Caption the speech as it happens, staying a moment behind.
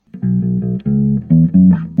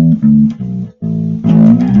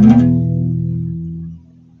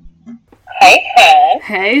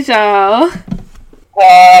Hey, Joel.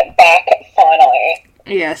 We're back finally.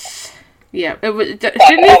 Yes. Yeah. It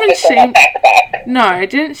didn't even seem... Back. No, it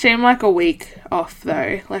didn't seem like a week off,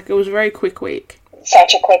 though. Like, it was a very quick week.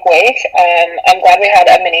 Such a quick week. I'm glad we had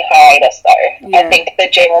a mini hiatus, though. Yeah. I think the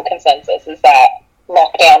general consensus is that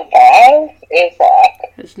Lockdown 5 is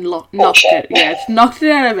like... It's knocked bullshit. it. Yeah, it's knocked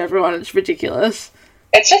it out of everyone. It's ridiculous.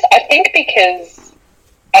 It's just, I think because...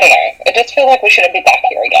 I don't know. It just feels like we shouldn't be back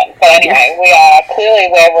here again. But anyway,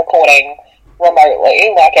 we're recording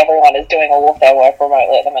remotely, like everyone is doing all of their work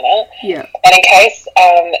remotely at the minute. Yeah. And in case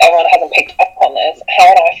everyone hasn't picked up on this,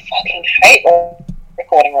 Helen and I fucking hate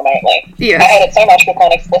recording remotely. Yeah. I hate it so much we've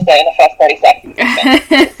gone explicit in the first 30 seconds.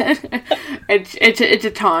 It's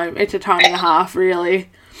a time. It's a time and a half, really.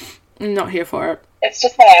 I'm not here for it. It's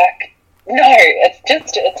just like, no,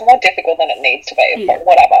 it's more difficult than it needs to be, but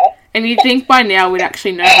whatever. And you'd think by now we'd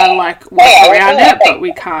actually know how to, like, work around it, but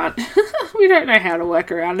we can't. We don't know how to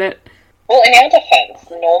work around it. Well, in our defense,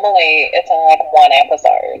 normally it's on, like, one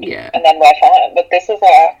episode. Yeah. And then we're fine. But this is,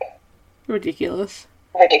 like... Ridiculous.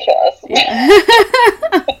 Yeah.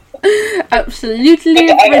 Absolutely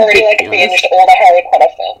ridiculous. I've already, like, binged all the Harry Potter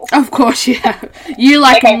films. Of course, yeah. You,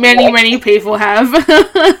 like many people have.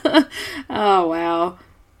 Oh, wow.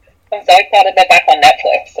 I'm so excited they're back on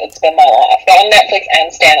Netflix. It's been my life. They're on Netflix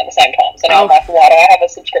and Stan at the same time. So now I'm like, why do I have a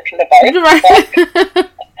subscription to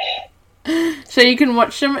both? So you can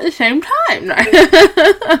watch them at the same time. No.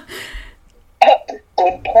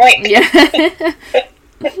 Good point. Yeah.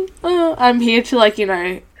 Well, I'm here to, like,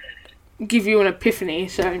 give you an epiphany.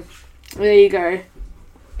 So there you go.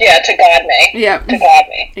 Yeah, to guide me. Yeah. To guide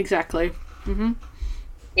me. Exactly. Mm-hmm.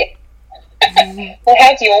 Yeah. Well,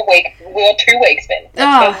 how's your week? Your 2 weeks been?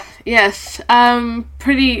 Yes.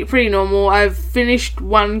 Pretty normal. I've finished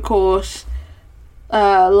one course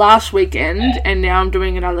last weekend, and now I'm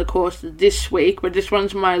doing another course this week, but this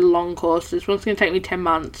one's my long course. This one's going to take me 10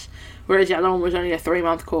 months, whereas the other one was only a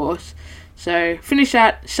 3-month course. So, finish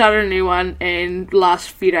that, started a new one, and the last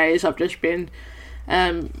few days I've just been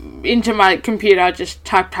into my computer, just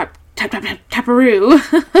tap-a-roo.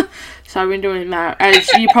 So I've been doing that,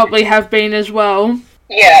 as you probably have been as well.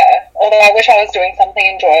 Yeah, although I wish I was doing something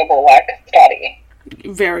enjoyable, like study.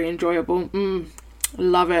 Very enjoyable.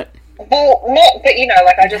 Love it. Well, not, but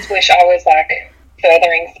like, I just wish I was, like,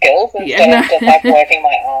 furthering skills instead of just, like, working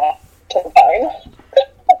my ass to the bone.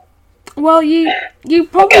 Well, you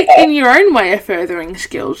probably, in your own way, are furthering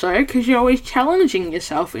skills, though, because you're always challenging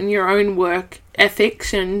yourself in your own work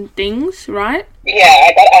ethics and things, right? Yeah,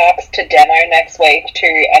 I got asked to demo next week to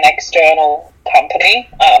an external company,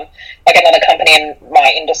 like another company in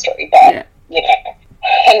my industry, but,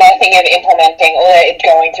 and they're thinking of implementing, or they're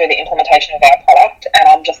going through the implementation of our product, and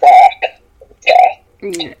I'm just like,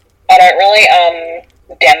 Yeah. I don't really,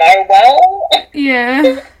 demo well.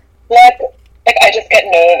 Yeah. Like, I just get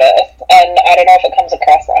nervous, and I don't know if it comes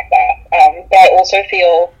across like that, but I also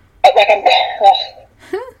feel, like,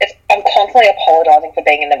 I'm constantly apologising for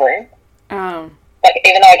being in the room. Like,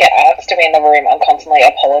 even though I get asked to be in the room, I'm constantly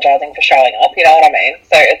apologising for showing up, you know what I mean?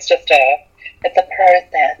 So it's just it's a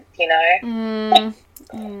process,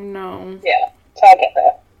 No. Yeah, so I'll get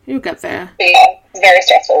there. You'll get there. But yeah, it's very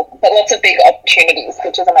stressful, but lots of big opportunities,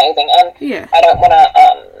 which is amazing. Yeah. I don't want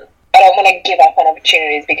to give up on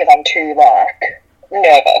opportunities because I'm too, like,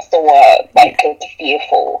 nervous or, like,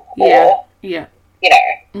 fearful or, Yeah.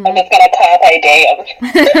 I'm just going to carpe diem.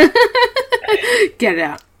 Get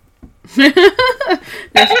out.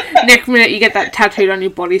 Next minute you get that tattooed on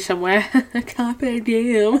your body somewhere. Carpe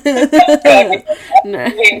diem. No.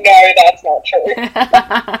 We know that's not true.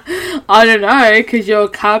 I don't know, because you're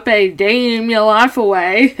carpe diem your life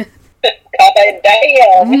away. Carpe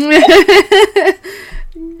diem. No.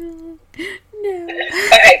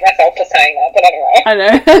 I hate myself for saying that, but anyway. I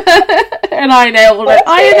know. And I nailed it.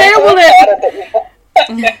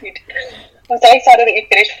 I'm so excited that you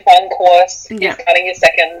finished one course. Yeah. You're starting your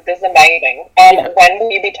second. This is amazing. When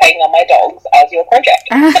will you be taking on my dogs as your project?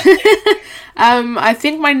 I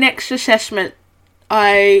think my next assessment,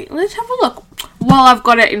 let's have a look. While I've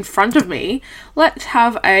got it in front of me, let's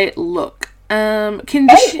have a look. This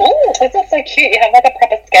is so cute. You have, like, a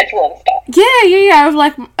proper schedule and stuff. Yeah. I have,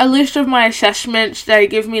 like, a list of my assessments. They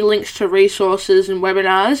give me links to resources and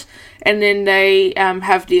webinars, and then they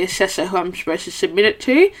have the assessor who I'm supposed to submit it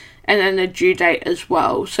to, and then the due date as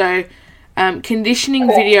well. So, conditioning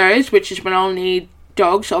videos, which is when I'll need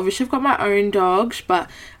dogs. Obviously, I've got my own dogs, but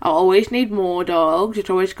I'll always need more dogs. It's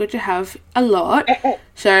always good to have a lot.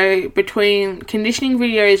 So, between conditioning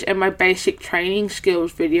videos and my basic training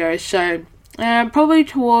skills videos, so probably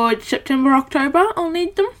towards September, October, I'll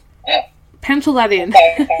need them. Pencil that in. So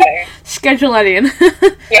exciting. Schedule that in.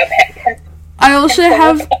 Yeah, I also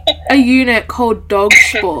have a unit called Dog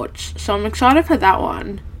Sports, so I'm excited for that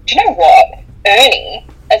one. do you know what? Ernie,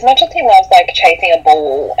 as much as he loves, like, chasing a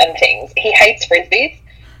ball and things, he hates frisbees.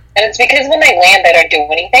 And it's because when they land, they don't do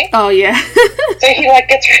anything. Oh, yeah. So he, like,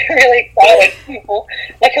 gets really excited when people,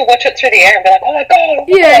 like, he'll watch it through the air and be like, oh my god, oh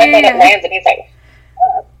my god, and then it lands, and he's like,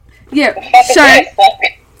 oh, Yeah, the fuck is so this?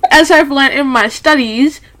 Like, as I've learnt in my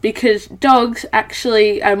studies, because dogs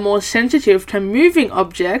actually are more sensitive to moving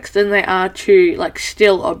objects than they are to, like,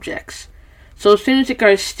 still objects. So as soon as it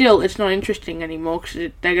goes still, it's not interesting anymore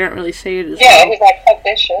because they don't really see it as yeah, well. he's like, fuck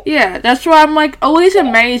this shit. Yeah, that's why I'm, like, always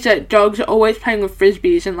amazed that dogs are always playing with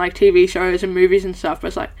frisbees in, like, TV shows and movies and stuff. But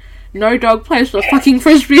it's like, no dog plays with a fucking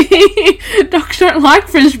frisbee. Dogs don't like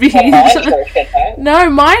frisbees. Well, mine's for shit, though. No,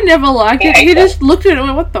 mine never liked it. hates He it. just looked at it and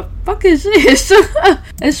went, what the fuck is this?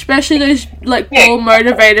 Especially those, like, Yeah.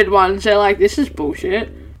 ball-motivated ones. They're like, this is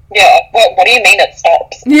bullshit. Yeah, well, what do you mean it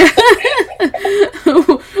stops? Yeah.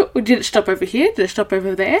 Well, did it stop over here? Did it stop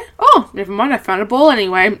over there? Oh, never mind. I found a ball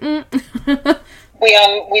anyway. We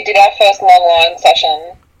did our first long line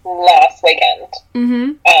session last weekend.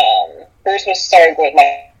 Mm-hmm. Bruce was so good.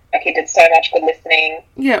 Like he did so much good listening.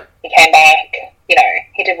 Yep. He came back. You know,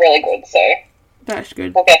 he did really good. So That's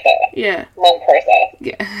good. we'll get there. Yeah. Long process.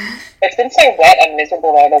 Yeah. It's been so wet and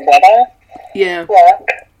miserable though. The weather. Yeah.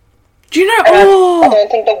 Like, Do you know? and I Oh,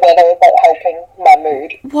 don't think the weather is like helping my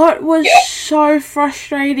mood. what was Yeah. so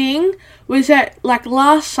frustrating was that, like,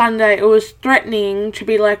 last Sunday it was threatening to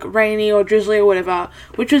be, like, rainy or drizzly or whatever,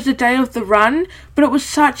 which was the day of the run, but it was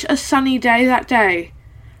such a sunny day that day.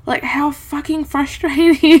 Like, how fucking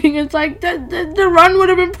frustrating. It's like, the run would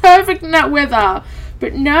have been perfect in that weather.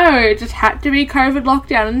 But no, it just had to be COVID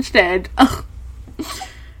lockdown instead. Ugh.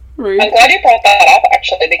 Rude. I'm glad you brought that up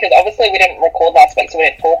actually, because obviously we didn't record last week, so we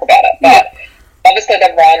didn't talk about it. But obviously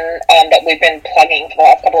the run that we've been plugging for the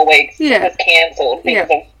last couple of weeks was cancelled because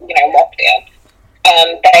of lockdown.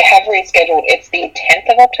 They have rescheduled. It's the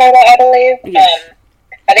 10th of October, I believe. Yes.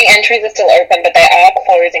 I think entries are still open, but they are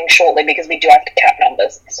closing shortly because we do have to cap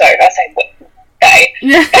numbers. So I say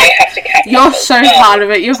they have to cap You're numbers. so part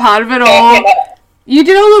of it. You're part of it Yeah, all. yeah, You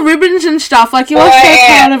did all the ribbons and stuff. Like, you were Oh, so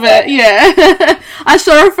yeah. proud of it. Yeah. I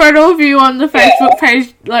saw a photo of you on the Facebook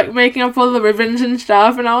page, like, making up all the ribbons and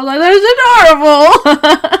stuff, and I was like, that is adorable.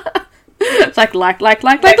 It's like. so,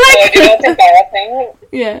 you know what's embarrassing?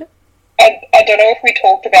 Yeah. I don't know if we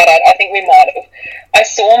talked about it. I think we might have. I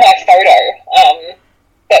saw my photo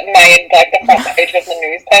that made like the front page of the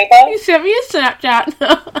newspaper. You sent me a Snapchat.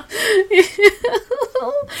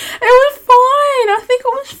 It was fine. I think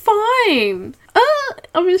it was fine.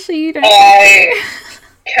 Obviously you don't. I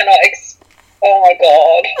cannot. Oh my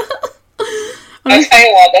god! I tell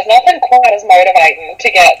you what, there's nothing quite as motivating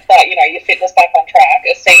to get that, you know, your fitness back on track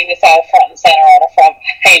as seeing yourself front and center on a front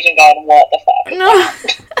page and going, "What the fuck?" No,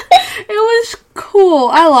 it was cool.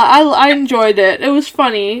 I enjoyed it. It was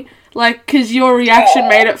funny. Like, because your reaction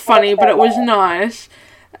made it funny, but it was nice.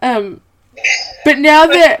 But now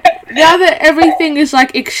that everything is,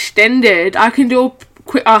 like, extended, I can do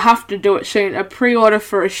I'll have to do it soon, a pre-order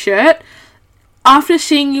for a shirt. After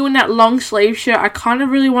seeing you in that long sleeve shirt, I kind of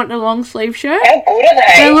really want the long sleeve shirt. How good are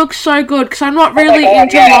they? They look so good, because I'm not really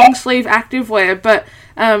into long sleeve activewear, but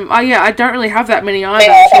I don't really have that many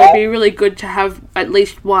either, so it'd be really good to have at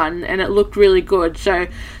least one, and it looked really good, so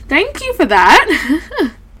thank you for that.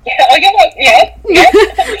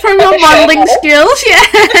 From your modelling skills, yeah.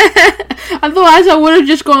 Otherwise, I would have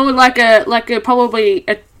just gone with like a probably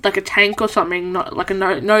a tank or something, not like a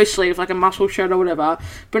no sleeve, like a muscle shirt or whatever.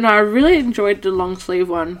 But no, I really enjoyed the long sleeve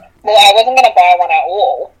one. Well, I wasn't going to buy one at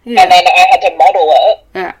all, and then I had to model it,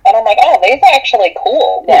 and I'm like, oh, these are actually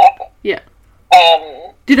cool. Like,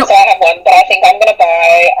 so I have one, but I think I'm going to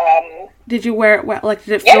buy. Did you wear it well? Like,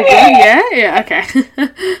 did it feel good? Yeah. Okay.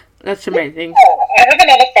 That's amazing. Oh, I have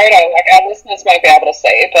another photo. Like, our listeners won't be able to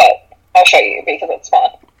see, but I'll show you because it's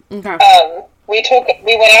fun. Okay. We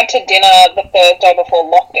went out to dinner the third day before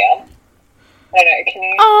lockdown. I don't know, can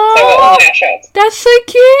you... Oh, so we're on our shirts. That's so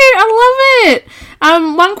cute! I love it!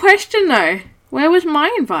 One question though. Where was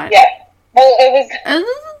my invite? Yeah. Well, it was...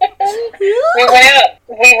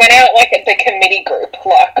 we went out like at the committee group,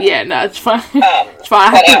 like... Yeah, no, it's fine. It's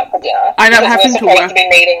fine. Went out for dinner. I know having to work... to be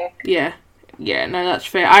meeting... Yeah, no, that's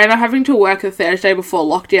fair. I ended up having to work the Thursday before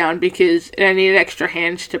lockdown because I needed extra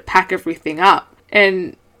hands to pack everything up.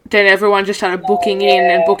 And then everyone just started booking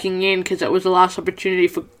in because it was the last opportunity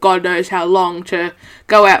for God knows how long to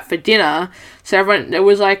go out for dinner. So everyone, it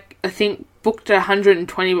was like, I think, booked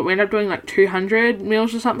 120, but we ended up doing like 200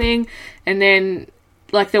 meals or something. And then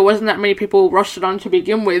like, there wasn't that many people rostered on to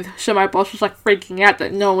begin with, so my boss was, like, freaking out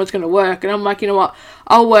that no one was going to work, and I'm like, you know what,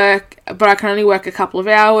 I'll work, but I can only work a couple of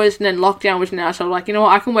hours, and then lockdown was now, so I'm like, you know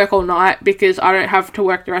what, I can work all night, because I don't have to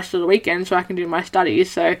work the rest of the weekend, so I can do my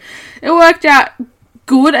studies, so it worked out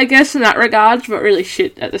good, I guess, in that regards, but really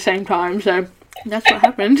shit at the same time, so that's what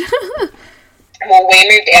happened. Well, we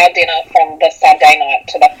moved our dinner from the Saturday night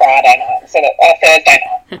to the Friday night, so that, or Thursday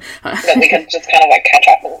night, so that we could just kind of, like, catch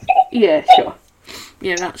up and stuff. Yeah, sure.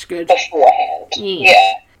 Yeah, that's good. Beforehand.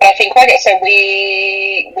 Yeah. But I think, like, so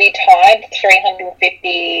we tied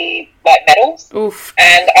 350, like, medals. Oof.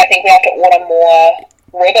 And I think we have to order more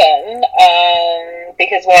ribbon,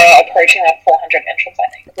 because we're approaching, like, 400 entrants, I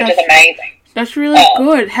think, which is amazing. That's really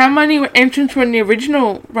good. How many entrants were in the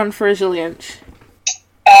original Run for Resilience?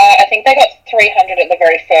 I think they got 300 at the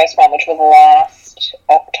very first one, which was last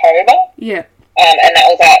October. Yeah. And that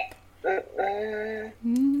was at...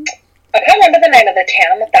 I can't remember the name of the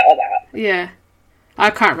town that was at. Yeah. I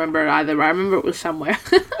can't remember it either, but I remember it was somewhere.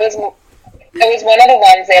 It was one of the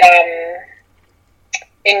ones that,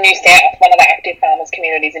 in New South, one of the active farmers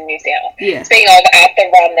communities in New South. Yeah. Speaking of, at the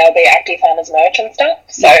run, there'll be active farmers merch and stuff.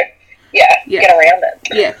 So, yeah. Get around it.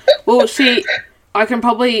 Yeah. Well, see, I can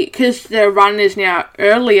probably, because the run is now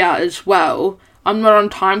earlier as well, I'm not on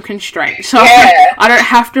time constraint, so I don't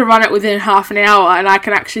have to run it within half an hour, and I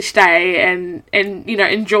can actually stay and you know,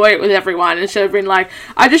 enjoy it with everyone, instead of being like,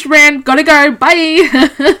 I just ran, gotta go,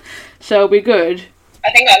 bye! So it'll be good.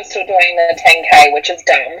 I think I'm still doing the 10k, which is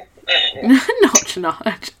dumb. No, it's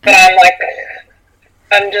not. But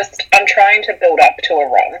I'm trying to build up to a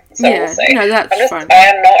run, so we'll see. No, that's fine. I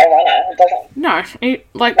am not a runner. It doesn't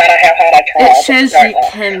matter how hard I try. It says you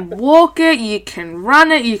can walk it, you can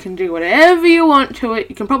run it, you can do whatever you want to it.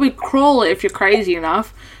 You can probably crawl it if you're crazy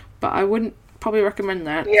enough, but I wouldn't probably recommend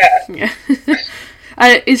that. Yeah.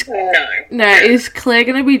 Is Claire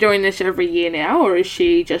going to be doing this every year now, or is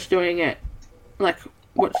she just doing it, like,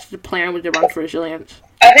 what's the plan with the Run for Resilience?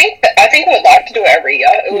 I think we would like to do it every year.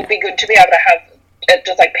 It would be good to be able to have it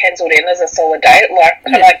just, like, penciled in as a solid date, like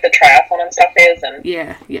kind of like the triathlon and stuff is, and you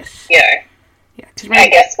know, I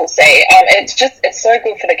guess we'll see. It's so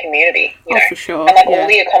good for the community, you know, for sure. And, like, all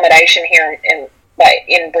the accommodation here in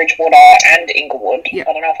Bridgewater and Inglewood. I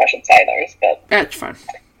don't know if I should say those, but that's fine.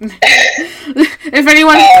 If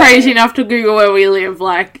anyone's crazy enough to Google where we live,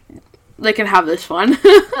 like, they can have this one.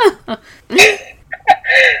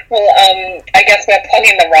 Well, I guess we're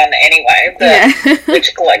plugging the run anyway, but,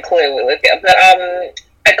 which, like, clearly we live here. But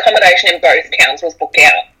accommodation in both towns was booked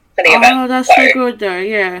out for the event. Oh, that's so good, though.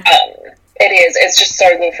 Yeah. It is. It's just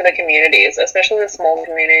so good for the communities, especially the small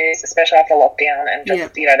communities, especially after lockdown and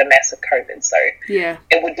just you know, the mess of COVID. So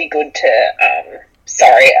it would be good to.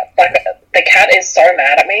 Sorry, like, the cat is so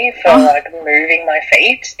mad at me for like moving my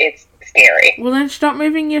feet. It's scary. Well, then stop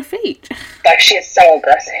moving your feet. Like, she is so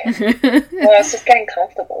aggressive. Well, it's just getting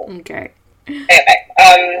comfortable. Okay.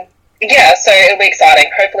 Anyway, yeah, so it'll be exciting.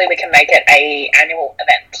 Hopefully we can make it a annual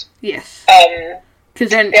event. Yes.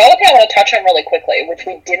 Because then the other thing I want to touch on really quickly, which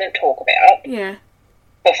we didn't talk about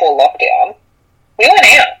before lockdown, we went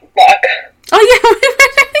out, like... Oh,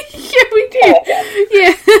 yeah, we did.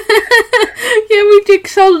 Yeah, we did.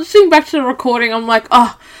 So I was listening back to the recording, I'm like,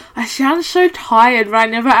 oh, I sound so tired, but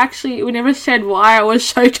we never said why I was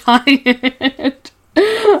so tired.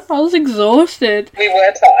 I was exhausted. We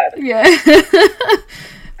were tired. Yeah.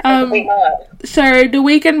 We were. So the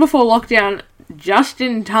weekend before lockdown, just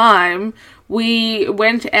in time, we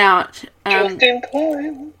went out. Just in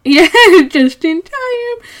time. Yeah, just in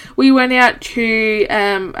time. We went out to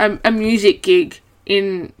a music gig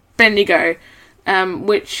in Bendigo,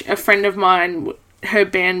 which a friend of mine, her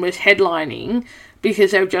band was headlining,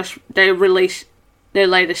 because they released their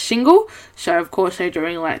latest single. So of course they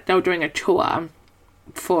were doing a tour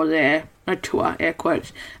for their air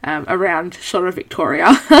quotes, around sort of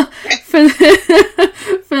Victoria for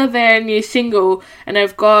their new single, and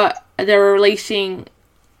they're releasing,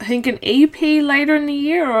 I think, an EP later in the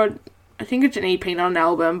year, or I think it's an EP, not an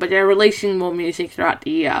album, but they're releasing more music throughout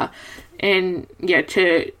the year, and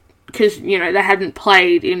because, you know, they hadn't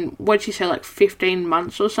played in, what'd she say, like 15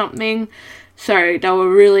 months or something, so they were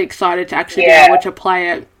really excited to actually be able to play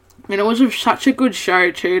it, and it was such a good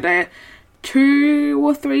show too. They're 2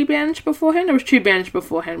 or 3 bands beforehand. There was 2 bands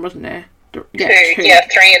beforehand, wasn't there? Yeah, 2. Yeah,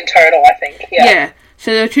 3 in total, I think. Yeah.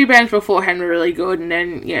 So the 2 bands beforehand were really good, and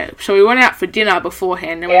then so we went out for dinner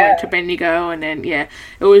beforehand, and we went to Bendigo, and then it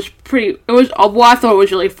was well, I thought it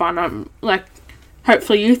was really fun. Like,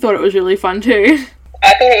 hopefully you thought it was really fun too.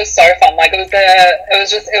 I thought it was so fun. Like, it was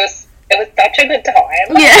such a good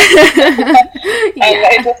time. Yeah.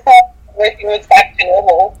 It just felt everything was back to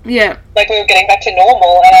normal. Yeah. Like, we were getting back to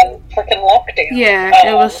normal, and then freaking lockdown. Yeah,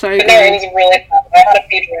 it was so good. No, it was really fun. I had a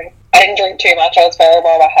few drinks. I didn't drink too much. I was very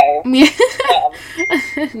well behaved.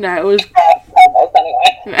 Yeah. No, it was...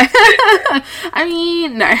 Anyway. I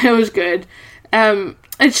mean, no, it was good.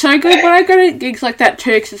 It's so good when I go to gigs like that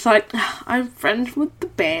too, because it's like, I'm friends with the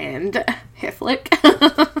band. Heflick.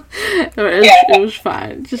 It was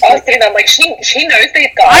fine. Just I was sitting there, I'm like, she knows these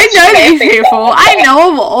guys. I know these people. I know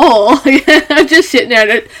them all. Just sitting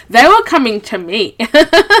there. They were coming to me.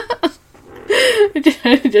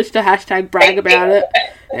 Just to hashtag brag about it.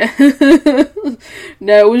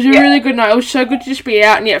 No, it was a really good night. It was so good to just be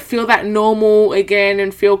out and yet feel that normal again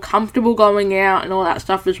and feel comfortable going out and all that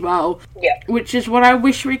stuff as well. Yeah. Which is what I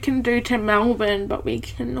wish we can do to Melbourne, but we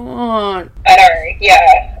cannot. I know,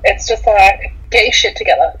 yeah. It's just like, get your shit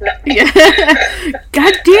together. No. Yeah.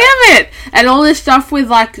 God damn it! And all this stuff with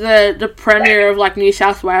like the Premier of like New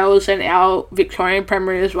South Wales and our Victorian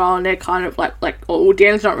Premier as well, and they're kind of like well,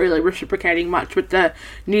 Dan's not really reciprocating much, but the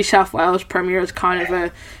New South Wales Premier is kind of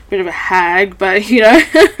a bit of a hag, but you know,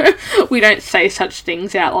 we don't say such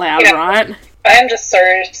things out loud, right? I am just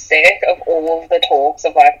so sick of all of the talks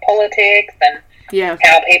of like politics and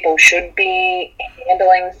how people should be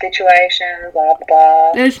handling situations, blah, blah,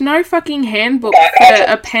 blah. There's no fucking handbook for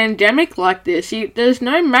a pandemic like this. There's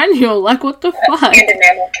no manual. Like, what the fuck?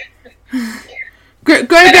 Go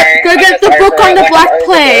get the book on the Black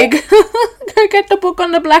Plague. Go get the book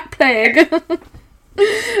on the Black Plague.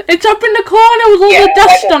 It's up in the corner with all the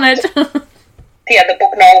dust on it. Yeah, the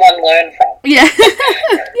book no one learned from. Yeah.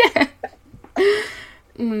 Yeah.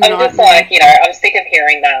 I'm just like, you know, I'm sick of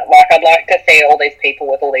hearing that. Like, I'd like to see all these people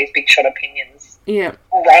with all these big shot opinions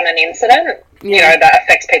run an incident, you know, that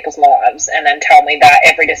affects people's lives, and then tell me that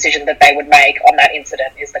every decision that they would make on that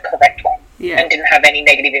incident is the correct one and didn't have any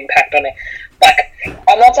negative impact on it. Like,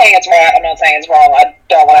 I'm not saying it's right, I'm not saying it's wrong, I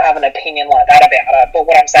don't want to have an opinion like that about it, but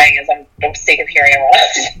what I'm saying is I'm sick of hearing everyone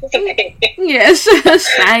else's opinion. Yes,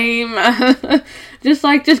 same.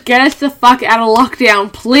 Just get us the fuck out of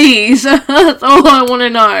lockdown, please. That's all I want to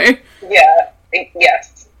know. Yeah,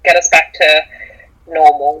 yes. Get us back to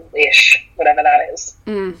normal-ish, whatever that is.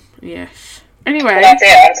 Yes. Anyway. Well, that's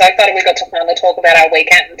it. I'm so excited we got to finally talk about our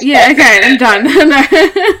weekend. Yeah, okay, I'm done. No.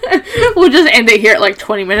 We'll just end it here at like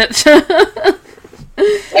 20 minutes.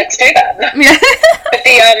 Let's do that. Yeah. But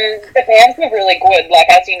the bands were really good. Like,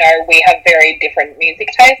 as you know, we have very different music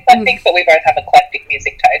tastes, I think, but we both have eclectic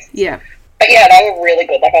music tastes. Yeah. But yeah, they were really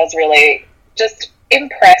good. Like, I was really just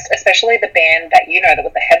impressed, especially the band that you know that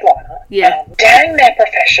was the headliner. Yeah. Dang, they're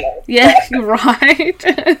professional. Yeah, you're right.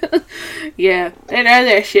 Yeah, they know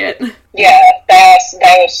their shit. Yeah,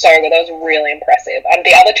 they were so good. That was really impressive.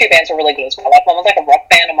 The other two bands were really good as well. Like, one was like a rock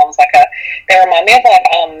band and one was like they remind me of like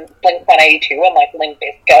Blink-182 and like Limp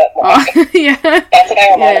Bizkit. Like, yeah. That's what they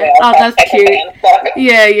remind me of. Oh, that's cute. Band. Like,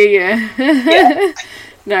 Yeah.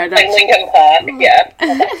 No, that's... Like Linkin Park, yeah.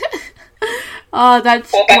 Oh,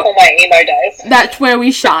 that's... Brought back all my emo days. That's where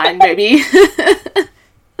we shine, baby.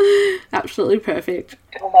 Absolutely perfect.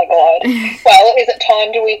 Oh my god. Well, is it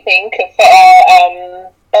time, do we think, for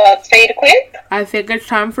our BuzzFeed quiz? I think it's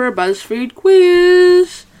time for a BuzzFeed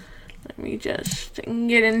quiz. Let me just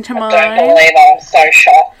get into mine. I don't believe I'm so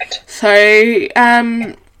shocked. So,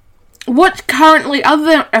 what's currently, other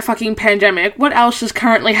than a fucking pandemic, what else is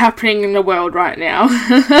currently happening in the world right now?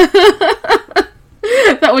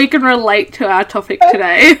 That we can relate to our topic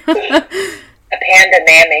today. A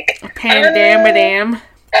pandemic. A pandemic.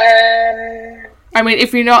 I mean,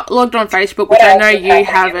 if you're not logged on Facebook, which I know you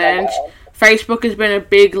haven't, Facebook has been a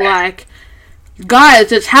big, like,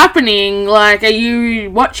 guys, it's happening. Like, are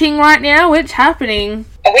you watching right now? It's happening.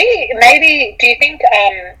 Are we, maybe, do you think,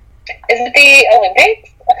 is it the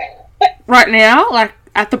Olympics? Right now? Like,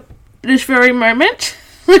 at this very moment?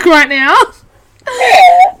 Like, right now?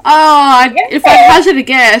 Yeah. Oh, if I hazard a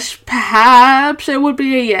guess, perhaps it would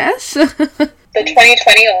be a yes. The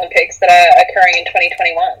 2020 Olympics that are occurring in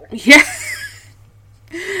 2021. Yeah.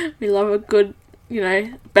 We love a good, you know,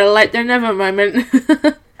 better late than never moment.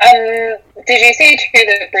 Did you see too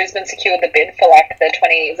that Brisbane secured the bid for like the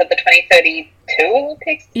 2032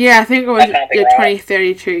 Olympics? Yeah, I think it was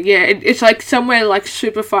 2032. Yeah, it's like somewhere like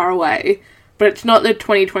super far away. But it's not the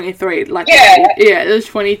 2023, like, it's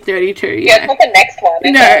 2032, Yeah, it's not the next one.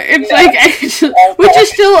 No, it's like, which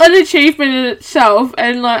is still an achievement in itself,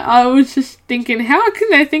 and, like, I was just thinking, how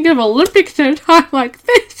can they think of Olympics at a time like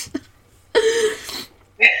this?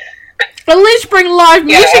 At least bring live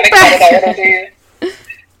music back! It'll do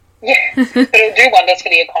wonders for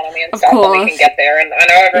the economy and stuff when we can get there, and I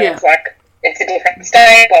know everyone's like, it's a different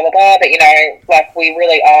state, blah, blah, blah, but, you know, like, we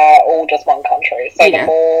really are all just one country. So the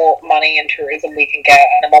more money and tourism we can get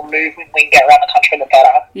and the more movement we can get around the country, the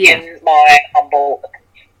better, in my humble...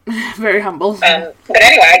 Very humble. But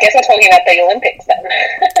anyway, I guess we're talking about the Olympics then.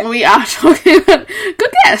 We are talking about...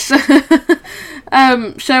 Good guess!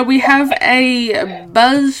 So we have a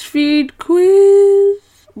BuzzFeed quiz,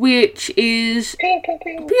 which is...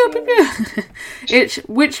 It's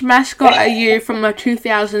which mascot are you from the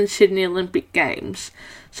 2000 Sydney Olympic Games?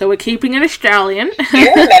 So we're keeping it Australian. Do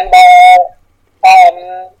you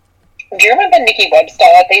remember Nikki Webster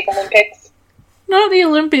at these Olympics? Not the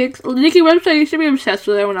Olympics. Nikki Webster used to be obsessed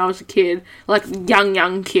with her when I was a kid. Like,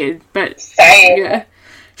 young kid. But, same. Yeah.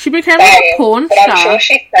 She became like a porn star. I'm sure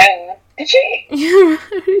she sang. Did she? Yeah,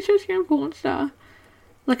 I'm pretty sure she became a porn star.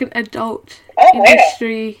 Like an adult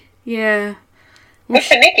industry. Yeah. Good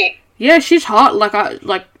for Nikki. Yeah, she's hot.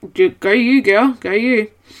 Dude, go you, girl. Go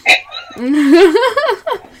you. I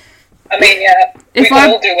mean, yeah. We can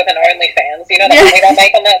all do with an OnlyFans. You know the money they'll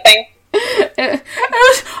make on that thing?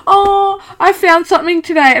 I found something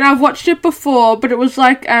today and I've watched it before, but it was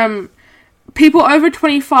like, people over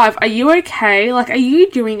 25, are you okay? Like, are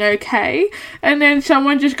you doing okay? And then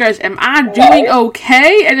someone just goes, am I doing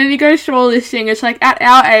okay? And then he goes through all this thing. It's like, at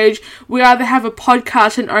our age, we either have a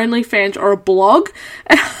podcast, an OnlyFans, or a blog,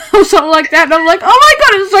 or something like that. And I'm like, oh my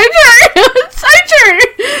god, it's so true! It's so true!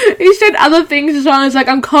 He said other things as well. It's like,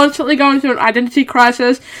 I'm constantly going through an identity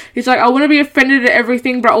crisis. He's like, I want to be offended at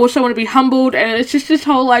everything, but I also want to be humbled. And it's just this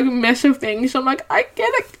whole, like, mess of things. So I'm like, I get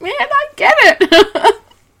it, man, I get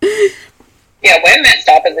it! Yeah, we're messed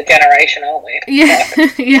up as a generation, aren't we? Yeah,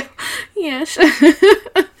 yeah, yes.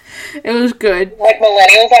 It was good. Like,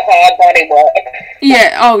 millennials are hard body work.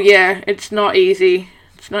 Yeah, oh yeah, it's not easy.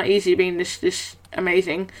 It's not easy being this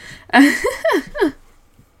amazing. We're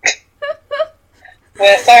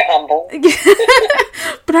so humble.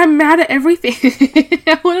 But I'm mad at everything.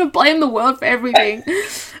 I want to blame the world for everything.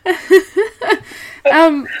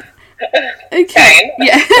 Okay,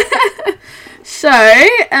 yeah. So,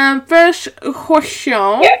 first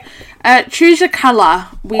question. Choose a colour.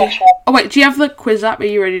 Oh wait, do you have the quiz up? Are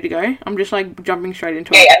you ready to go? I'm just like jumping straight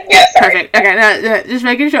into it. Yeah, sorry. Perfect. Okay, no, just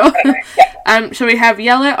making sure. Okay, yeah. So we have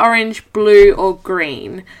yellow, orange, blue, or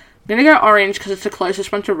green. I'm gonna go orange because it's the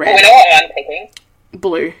closest one to red. Oh, I know what I'm picking.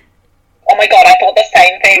 Blue. Oh my god, I thought the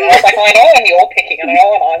same thing. I was like, I know what you're picking, and I know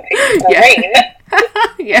what I'm picking.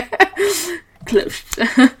 Green. Yeah. Close.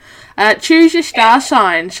 Choose your star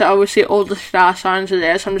sign. So obviously all the star signs are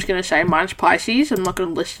there, so I'm just going to say mine's Pisces. I'm not going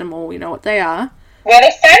to list them all, we know what they are. We're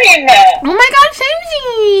the same! Oh my god, same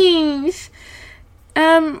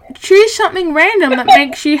things! Choose something random that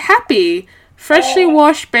makes you happy. Freshly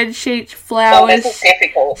washed bed sheets, flowers, this is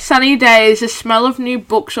difficult. Sunny days, the smell of new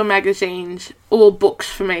books or magazines. Or books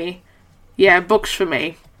for me. Yeah, books for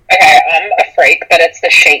me. Okay, I'm a freak, but it's the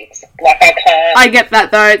sheets. Like, I can't... I get that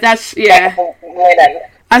though, that's, yeah. Linen.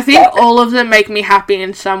 I think all of them make me happy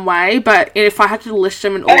in some way, but if I had to list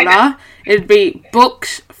them in order, it'd be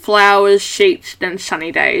books, flowers, sheets, then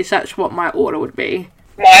sunny days. That's what my order would be.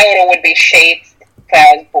 My order would be sheets,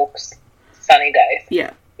 flowers, books, sunny days.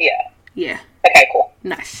 Yeah. Yeah. Yeah. Okay, cool.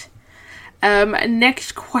 Nice.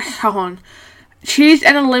 Next question. Choose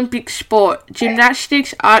an Olympic sport.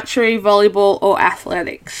 Gymnastics, archery, volleyball, or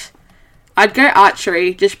athletics. I'd go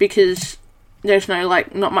archery just because... There's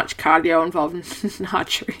not much cardio involved in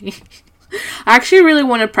archery. I actually really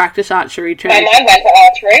want to practice archery too. My mind went to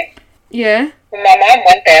archery. Yeah. My mind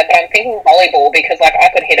went there, but I'm thinking volleyball because, like, I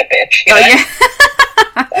could hit a bitch, you know?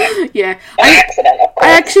 Yeah. Yeah. An accident, of course.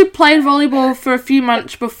 I actually played volleyball for a few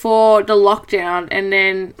months before the lockdown, and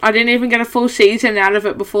then I didn't even get a full season out of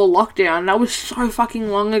it before lockdown. That was so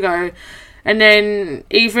fucking long ago. And then,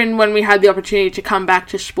 even when we had the opportunity to come back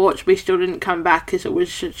to sports, we still didn't come back because it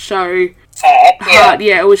was so hard.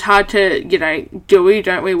 Yeah, it was hard to,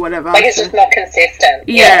 don't we, whatever. Like, it's just not consistent.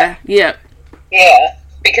 Yeah. Yeah,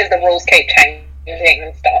 because the rules keep changing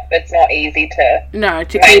and stuff. It's not easy to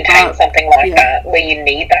maintain something like that where you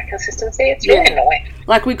need that consistency. It's really annoying.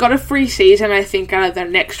 Like, we got a free season, I think, out of the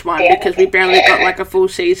next one because we barely got, like, a full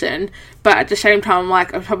season. But at the same time,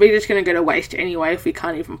 like, I'm probably just going to go to waste anyway if we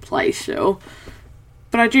can't even play still.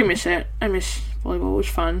 But I do miss it. I miss volleyball. It was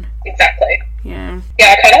fun. Exactly. Yeah.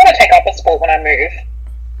 Yeah, I kind of want to take up a sport when I move.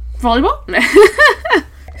 Volleyball?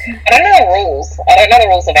 I don't know the rules. I don't know the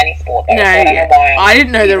rules of any sport, though. No, so I don't know why I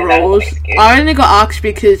didn't know the rules. I only got asked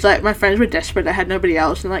because, like, my friends were desperate. I had nobody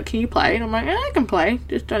else. And, like, can you play? And I'm like, I can play.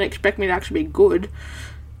 Just don't expect me to actually be good.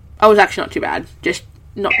 I was actually not too bad. Just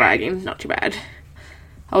not bragging. Not too bad.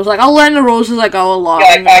 I was like, I'll learn the rules as I go along.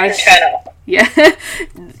 Yeah, like, I can turn up. Yeah.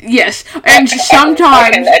 Yes. And sometimes...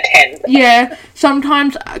 I can attend. Yeah,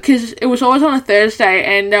 sometimes, because it was always on a Thursday,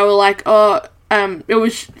 and they were like, it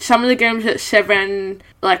was some of the games at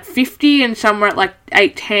 7:50, and some were at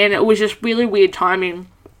 8:10. It was just really weird timing.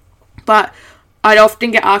 But I'd often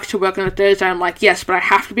get asked to work on a Thursday. I'm like, yes, but I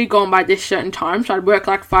have to be gone by this certain time. So I'd work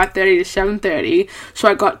 5:30 to 7:30. So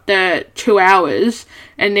I got the 2 hours,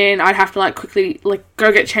 and then I'd have to quickly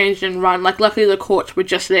go get changed and run. Luckily the courts were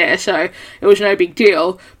just there, so it was no big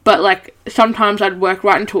deal. But sometimes I'd work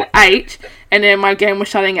right until 8, and then my game was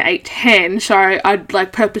starting at 8:10. So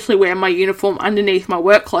I'd purposely wear my uniform underneath my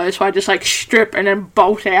work clothes. So I just strip and then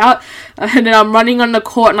bolt out, and then I'm running on the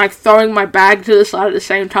court and throwing my bag to the side at the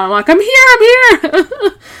same time. I'm here.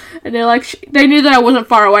 And they're they knew that I wasn't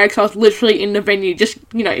far away because I was literally in the venue, just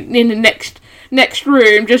in the next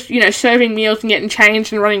room, just serving meals and getting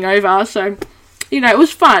changed and running over. So it was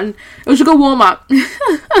fun. It was a good warm up. Don't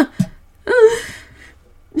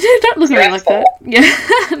look at me like that. Yeah.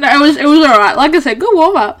 No, it was alright. Like I said, good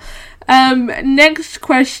warm up. Next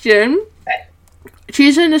question.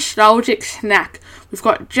 Choose a nostalgic snack. We've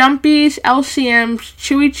got Jumpies, LCMs,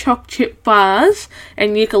 Chewy Choc Chip Bars,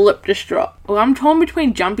 and Eucalyptus Drop. Well, I'm torn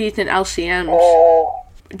between Jumpies and LCMs. Oh.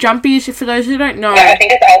 Jumpies, for those who don't know... Yeah, I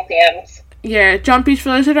think it's LCMs. Yeah, Jumpies, for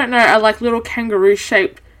those who don't know, are little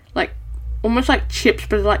kangaroo-shaped, almost like chips,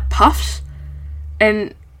 but they're puffs.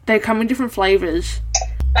 And they come in different flavours.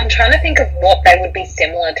 I'm trying to think of what they would be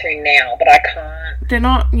similar to now, but I can't. They're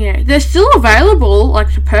not... Yeah, they're still available,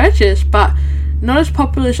 to purchase, but... not as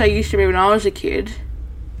popular as they used to be when I was a kid.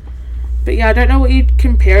 But yeah, I don't know what you'd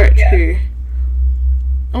compare it to.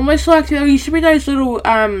 Almost there used to be those little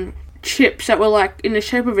chips that were in the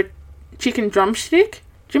shape of a chicken drumstick.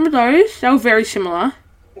 Do you remember those? They were very similar.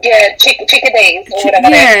 Yeah, chickadees or whatever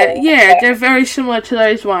they're called. Yeah, they're very similar to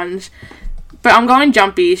those ones. But I'm going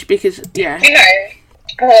Jumpies because, yeah.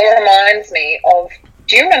 Well, it reminds me of...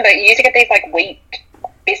 Do you remember, you used to get these wheat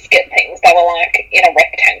biscuit things that were in a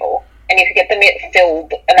rectangle? And you could get them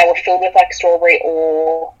filled, and they were filled with strawberry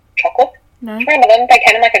or chocolate. No. Do you remember them? They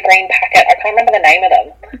came in a green packet. I can't remember the name of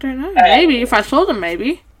them. I don't know. Maybe if I saw them,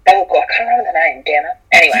 maybe. They were good. I can't remember the name. Damn it.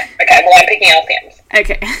 Anyway, okay. Well, I'm picking LCMs.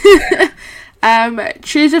 Okay.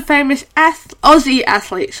 Choose a famous Aussie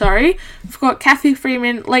athlete. Sorry, we've got Cathy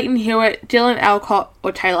Freeman, Leighton Hewitt, Dylan Alcott,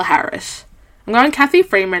 or Taylor Harris. I'm going Cathy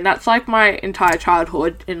Freeman. That's my entire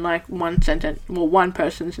childhood in one sentence. Well, one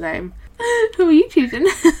person's name. Who are you choosing?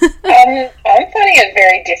 I'm finding it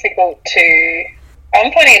very difficult to...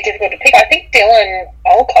 pick. I think Dylan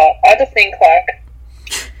Alcott, I just think,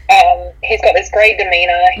 he's got this great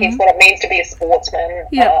demeanour. He's what it means to be a sportsman.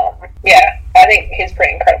 Yeah. I think he's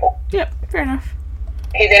pretty incredible. Yep, fair enough.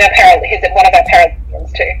 He's in one of our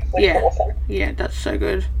Paralympians too, which is awesome. Yeah, that's so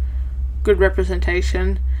good. Good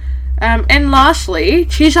representation. And lastly,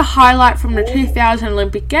 choose a highlight from the 2000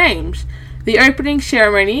 Olympic Games. The opening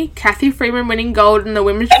ceremony, Cathy Freeman winning gold in the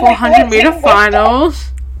women's 400 metre finals.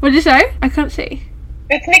 What did you say? I can't see.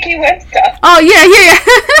 It's Nikki Webster. Oh, yeah.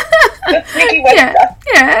 It's Nikki Webster.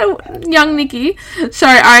 Yeah, young Nikki.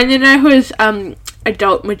 Sorry, I only know who's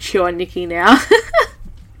adult, mature Nikki now.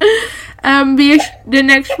 The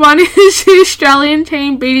next one is the Australian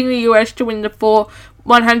team beating the US to win the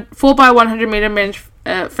 4x100 metre men's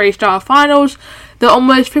freestyle finals. The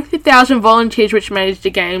almost 50,000 volunteers which made the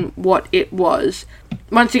game what it was.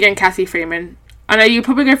 Once again, Cathy Freeman. I know you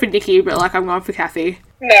probably go for Nikki, but I'm going for Cathy.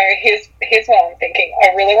 No, here's what I'm thinking.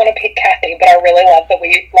 I really want to pick Cathy, but I really love that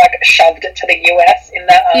we shoved it to the US in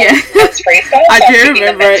that men's freestyle. I do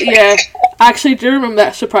remember it. Yeah, I actually do remember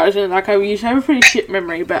that. Surprisingly, I used to have a pretty shit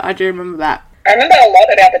memory, but I do remember that. I remember a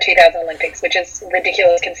lot about the 2000 Olympics, which is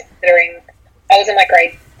ridiculous considering I was in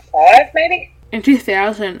grade 5, maybe. In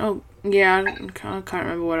 2000, oh. Yeah, I can't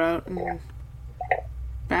remember what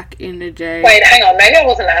back in the day. Wait, hang on, maybe I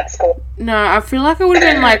wasn't at school. No, I feel like I would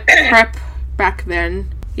have been prep back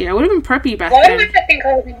then. Yeah, I would have been preppy back then. Why do I think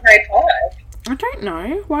I was in grade 5? I don't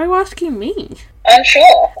know. Why are you asking me? I'm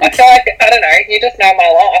sure. I feel I don't know, you just know my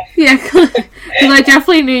life. Yeah, because I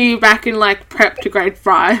definitely knew you back in prep to grade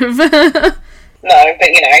 5. No, but you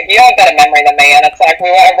have better memory than me, and it's we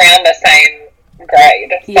were around the same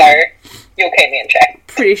grade, so you'll keep me in check.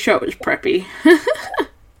 Pretty sure it was preppy.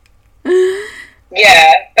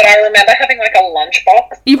 Yeah, but I remember having a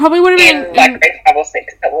lunchbox. You probably would have been in grade 5 or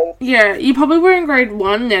 6. At least. Yeah, you probably were in grade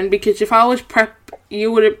 1 then, because if I was prep,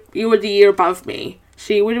 you were the year above me,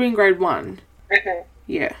 so you would have been grade 1. Mm-hmm.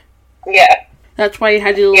 Yeah. Yeah. That's why you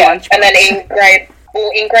had your little lunchbox. And then in grade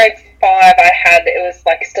 5, I had it was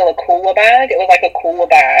still a cooler bag. It was a cooler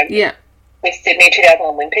bag. Yeah. With Sydney 2000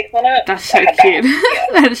 Olympics on it. That's so cute.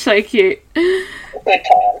 That is so cute. Good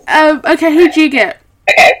times. Okay, who'd you get?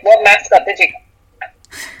 Okay, what mascot did you get?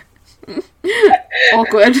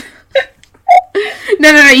 Awkward.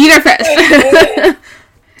 No, you go first.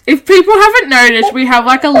 If people haven't noticed, we have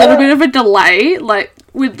like a little bit of a delay, like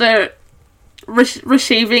with the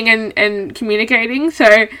receiving and communicating.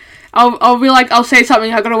 So I'll be like, I'll say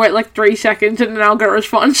something, I've got to wait like 3 seconds, and then I'll get a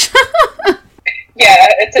response. Yeah,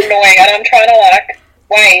 it's annoying, and I'm trying to like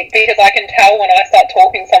wait because I can tell when I start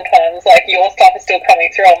talking sometimes, like your stuff is still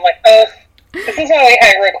coming through. I'm like, ugh. This is why we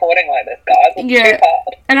hate recording like this, guys. It's too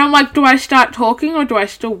hard. And I'm like, do I start talking or do I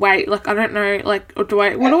still wait? Like, I don't know, like, or what do I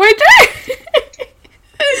do?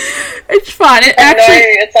 It's fine.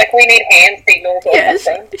 It's like we need hand signals or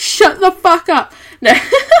something. Shut the fuck up. No.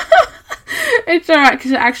 It's alright,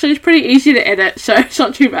 because it actually is pretty easy to edit, so it's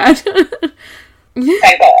not too bad.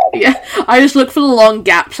 Thank God. Yeah, I just look for the long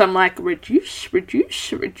gaps. I'm like, reduce.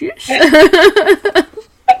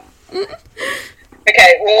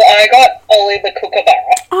 Okay, well, I got Ollie the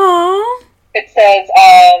Kookaburra. Aww. It says,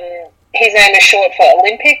 his name is short for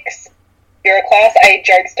Olympics. You're a Class A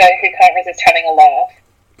jokester who can't resist having a laugh.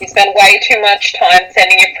 You spend way too much time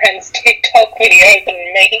sending your friends TikTok videos and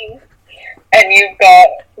memes. And you've got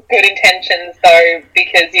good intentions, though,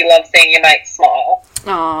 because you love seeing your mates smile.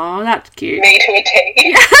 Aww, that's cute. Me to a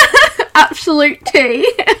T. Absolute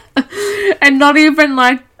T. And not even,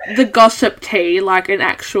 like, the gossip T, like an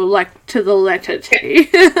actual, like, to the letter T.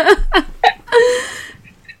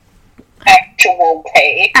 Actual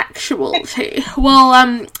T.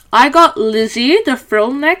 Well, I got Lizzie, the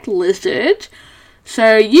frill-necked lizard.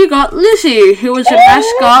 So you got Lizzie, who was the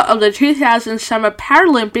mascot of the 2000 Summer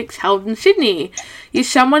Paralympics held in Sydney. You're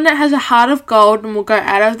someone that has a heart of gold and will go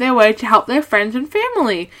out of their way to help their friends and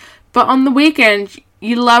family. But on the weekends,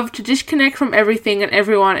 you love to disconnect from everything and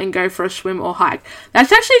everyone and go for a swim or hike.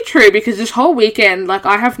 That's actually true, because this whole weekend, like,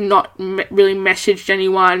 I have not really messaged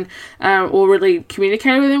anyone or really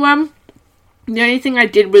communicated with anyone. The only thing I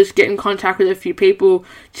did was get in contact with a few people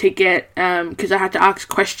to get, because I had to ask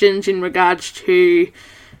questions in regards to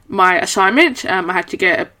my assignment. I had to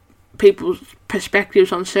get people's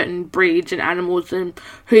perspectives on certain breeds and animals and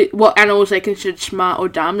what animals they considered smart or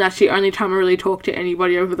dumb. That's the only time I really talked to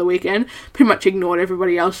anybody over the weekend. Pretty much ignored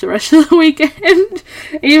everybody else the rest of the weekend.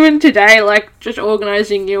 Even today, like, just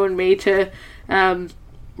organising you and me to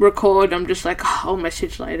record, I'm just like, oh, I'll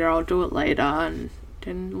message later, I'll do it later, and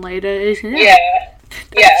then later is now. Yeah,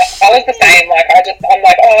 I was the same. Like, I'm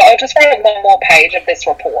like, oh, I'll just write one more page of this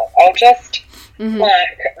report. I'll just,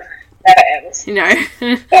 like, never ends. You know.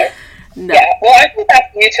 So, no. Yeah, well, I think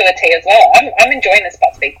that's new to a T as well. I'm enjoying this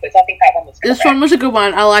BuzzFeed quiz. I think that one was good. This one was a good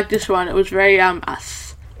one. I like this one. It was very,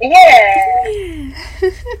 us. Yeah.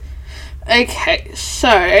 Okay, so.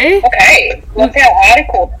 Okay, what's our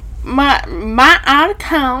article? My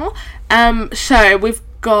article, so we've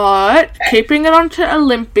got, keeping it on to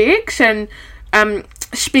Olympics, and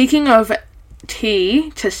speaking of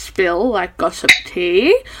tea to spill, like gossip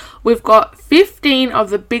tea, we've got 15 of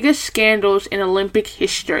the biggest scandals in Olympic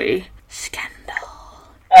history. Scandal.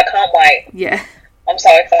 I can't wait. Yeah. I'm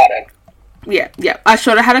so excited. Yeah. I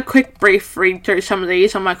sort of had a quick brief read through some of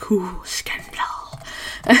these. I'm like, ooh, scandal.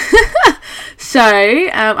 So,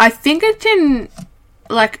 I think it's in,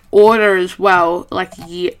 like, order as well, like,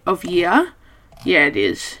 year. Yeah, it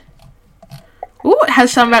is. Ooh, it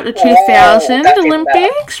has some about the 2000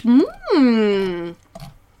 Olympics.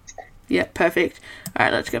 Yeah, perfect.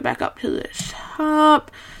 Alright, let's go back up to the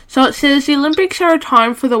top. So it says, the Olympics are a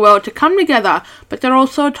time for the world to come together, but they're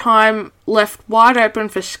also a time left wide open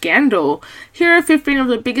for scandal. Here are 15 of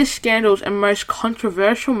the biggest scandals and most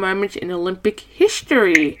controversial moments in Olympic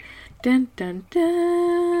history. Dun dun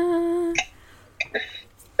dun.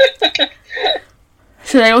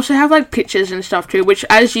 So they also have, like, pictures and stuff too, which,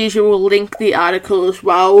 as usual, will link the article as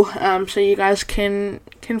well, so you guys can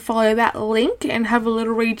follow that link and have a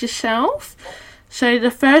little read yourself. So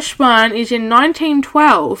the first one is in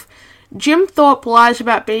 1912. Jim Thorpe lies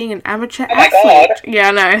about being an amateur athlete. God. Yeah,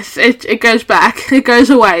 I know, it goes back. It goes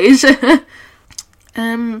a ways.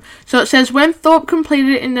 So it says, when Thorpe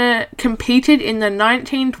competed in the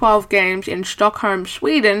 1912 games in Stockholm,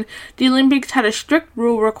 Sweden, the Olympics had a strict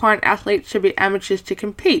rule requiring athletes to be amateurs to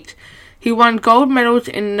compete. He won gold medals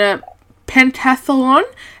in the pentathlon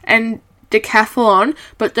and decathlon,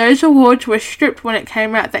 but those awards were stripped when it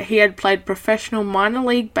came out that he had played professional minor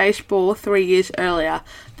league baseball 3 years earlier.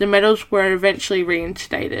 The medals were eventually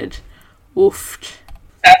reinstated. Oofed.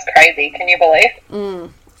 That's crazy. Can you believe?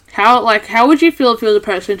 How would you feel if you were the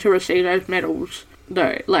person to receive those medals,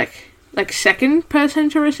 though? Like second person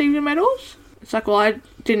to receive the medals? It's like, well, I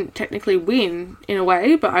didn't technically win, in a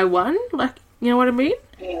way, but I won? Like, you know what I mean?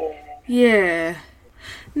 Yeah. Yeah.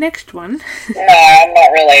 Next one. No, I'm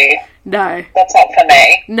not really. No. That's not for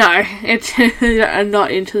me. No, I'm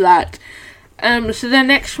not into that. So the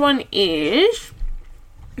next one is,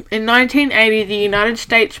 in 1980, the United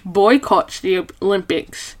States boycotts the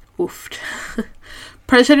Olympics. Oofed.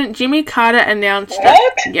 President Jimmy Carter announced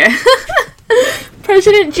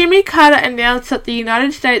President Jimmy Carter announced that the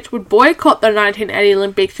United States would boycott the 1980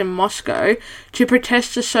 Olympics in Moscow to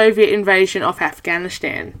protest the Soviet invasion of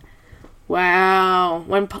Afghanistan. Wow.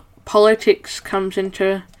 When politics comes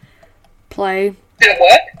into play. Did it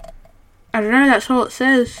work? I don't know, that's all it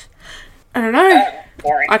says. I don't know.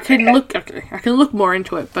 Boring. I can look more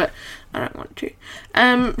into it, but I don't want to.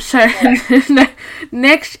 So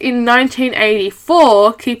next in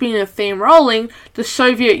 1984, keeping the theme rolling, the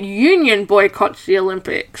Soviet Union boycotts the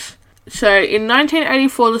Olympics. So in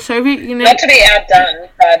 1984, the Soviet Union... Not to be outdone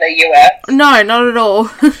by the US. No, not at all.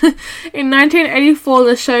 In 1984,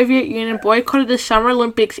 the Soviet Union boycotted the Summer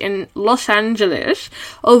Olympics in Los Angeles.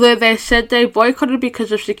 Although they said they boycotted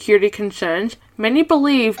because of security concerns, many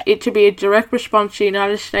believed it to be a direct response to the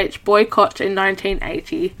United States boycotts in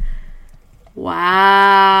 1980.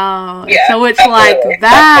 Wow. Yeah, so it's absolutely. like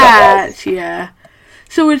that. Yeah.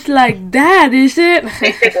 So it's like that, is it?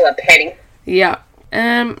 These people are petty. Yeah.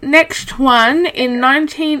 Next one, in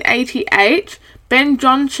 1988, Ben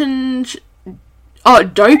Johnson's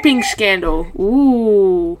doping scandal.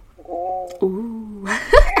 Ooh. Ooh.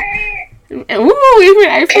 Ooh, even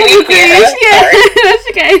April agrees. Yeah, that's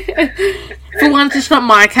okay. For once, it's not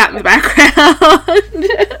my cat in the background.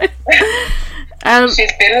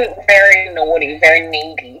 She's been very naughty, very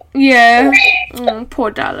needy. Yeah. Oh, poor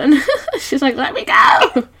darling. She's like, let me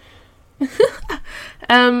go.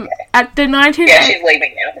 At the 19... Yeah, she's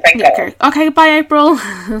leaving now. Thank God. Okay, bye, April.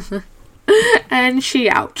 And she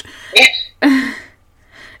out.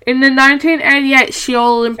 In the 1988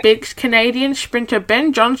 Seoul Olympics, Canadian sprinter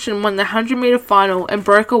Ben Johnson won the 100-metre final and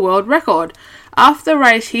broke a world record. After the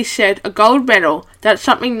race, he said, "A gold medal. That's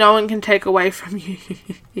something no one can take away from you."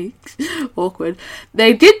 Awkward.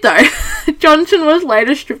 They did, though. Johnson was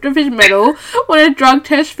later stripped of his medal when a drug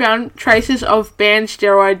test found traces of banned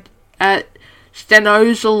steroid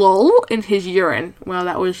stanozolol in his urine. Well,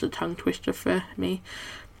 that was a tongue twister for me.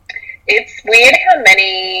 It's weird how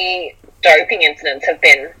many doping incidents have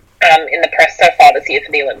been in the press so far this year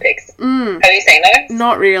for the Olympics. Have you seen those?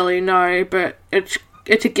 Not really, no, but it's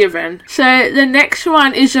a given. So the next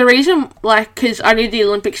one is the reason, because I knew the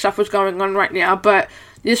Olympic stuff was going on right now, but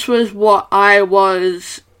this was what I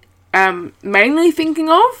was mainly thinking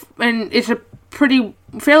of, and it's a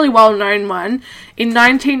fairly well-known one. In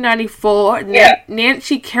 1994,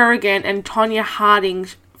 Nancy Kerrigan and Tonya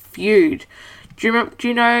Harding's feud. Do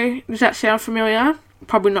you know, does that sound familiar?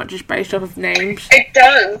 Probably not just based off of names. It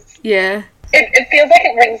does. Yeah. It feels like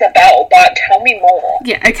it rings a bell, but tell me more.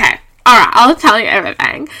 Yeah, okay. Alright, I'll tell you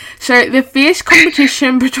everything. So, the fierce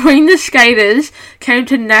competition between the skaters came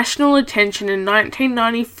to national attention in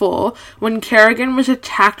 1994 when Kerrigan was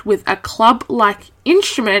attacked with a club-like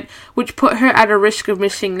instrument which put her at a risk of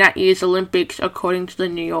missing that year's Olympics, according to the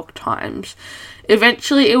New York Times.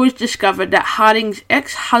 Eventually, it was discovered that Harding's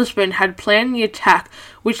ex-husband had planned the attack,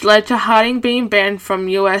 which led to Harding being banned from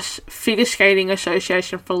US Figure Skating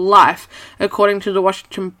Association for life, according to the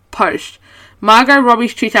Washington Post. Margot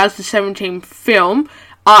Robbie's 2017 film,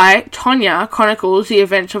 Tonya, chronicles the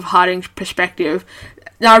events of Harding's perspective.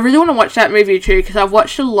 Now, I really want to watch that movie too, because I've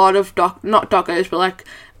watched a lot of, not docos, but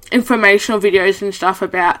informational videos and stuff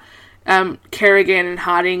about Kerrigan and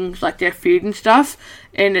Harding's, their feud and stuff,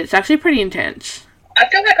 and it's actually pretty intense. I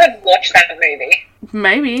feel like I'd watch that movie.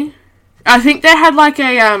 Maybe. I think they had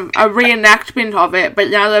a reenactment of it, but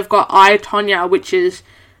now they've got Tonya, which is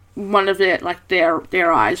one of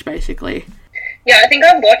their eyes, basically. Yeah, I think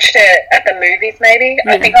I watched it at the movies, maybe.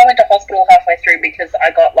 Yeah. I think I went to hospital halfway through because I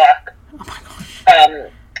got, oh my gosh.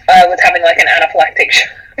 I was having, an anaphylactic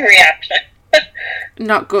reaction.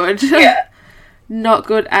 Not good. Yeah. Not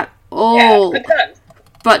good at all. Yeah, good times.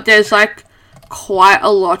 But there's, quite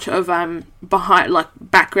a lot of, behind,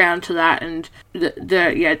 background to that, and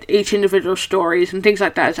each individual stories and things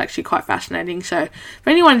like that is actually quite fascinating. So, if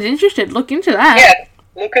anyone's interested, look into that. Yeah,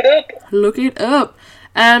 look it up. Look it up.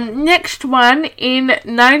 Next one, in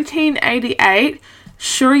 1988,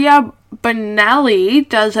 Surya Banali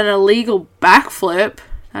does an illegal backflip.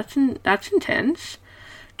 That's intense.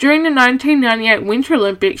 During the 1998 Winter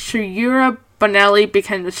Olympics, Surya Banali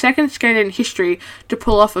became the second skater in history to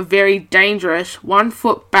pull off a very dangerous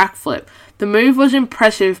 1-foot backflip. The move was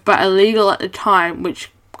impressive but illegal at the time,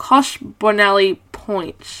 which cost Banali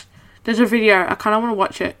points. There's a video. I kind of want to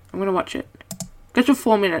watch it. I'm going to watch it. Go to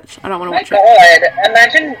 4 minutes. I don't want to watch it. Oh my god.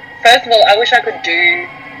 Imagine, first of all, I wish I could do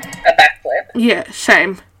a backflip. Yeah,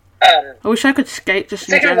 same. I wish I could skate just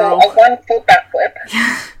in Second general. of all, a 1 foot backflip.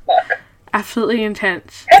 Fuck. Absolutely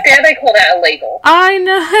intense. How dare they call that illegal? I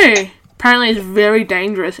know. Apparently it's very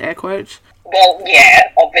dangerous, air quotes. Well,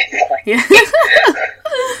 yeah, obviously. Yeah.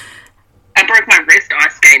 I broke my wrist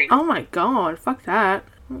ice skating. Oh my god, fuck that.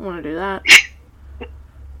 I don't want to do that.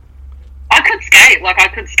 I could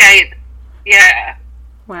skate, yeah.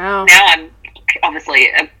 Wow. Now I'm obviously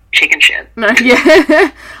a chicken shit. No,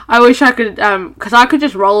 yeah. I wish I could, because I could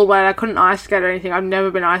just rollerblade. I couldn't ice skate or anything. I've never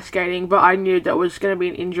been ice skating, but I knew that was going to be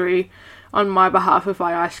an injury on my behalf if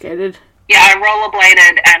I ice skated. Yeah, I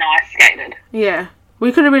rollerbladed and ice skated. Yeah.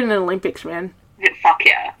 We could have been in the Olympics, man. Yeah, fuck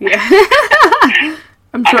yeah. Yeah.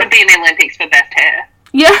 I could be in the Olympics for best hair.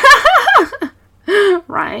 Yeah.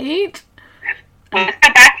 Right? Where's the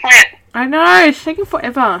backflip? I know, it's taking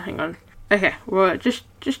forever. Hang on. Okay, we're just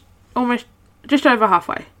over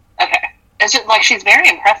halfway. Okay. It's just, like, she's very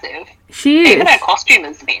impressive. She is. Even her costume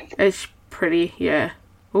is fancy. It's pretty, yeah.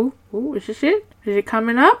 Ooh, is this it? Is it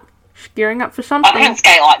coming up? She's gearing up for something? I couldn't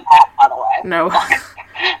skate like that, by the way. No.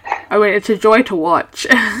 I mean, it's a joy to watch.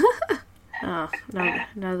 Oh,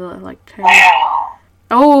 another, like, 10. Wow.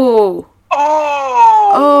 Oh!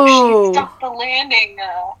 Oh! She stopped the landing.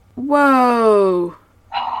 Whoa!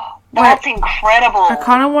 That's incredible. I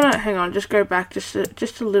kind of want to, hang on, just go back just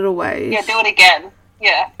a little ways. Yeah, do it again.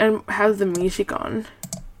 Yeah. And have the music on.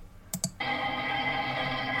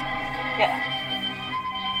 Yeah.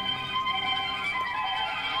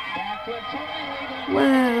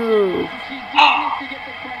 Whoa!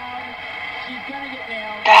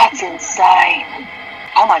 That's insane.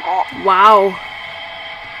 Oh my god. Wow.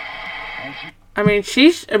 I mean,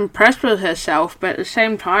 she's impressed with herself, but at the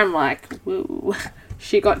same time, like, woo,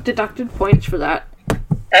 she got deducted points for that.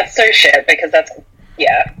 That's so shit, because that's...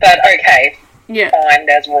 Yeah, but okay. Yeah. Fine,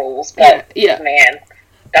 there's rules, but, yeah. Man,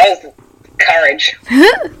 that was courage.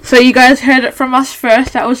 So you guys heard it from us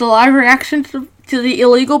first. That was a live reaction to the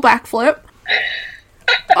illegal backflip.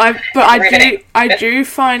 I do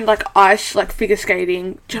find, like, ice, like, figure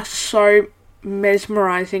skating just so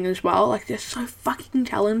mesmerizing as well. Like, they're so fucking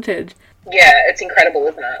talented. Yeah, it's incredible,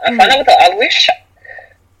 isn't it? I find out I wish...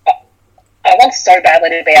 I want so badly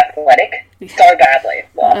to be athletic. So badly.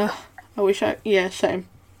 I wish yeah, same.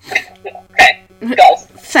 Okay, goals.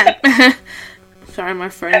 Same. Sorry, my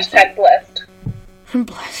phone's... Hashtag blessed. I'm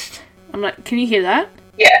blessed. I'm like, can you hear that?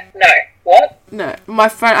 Yeah, no. What? No, my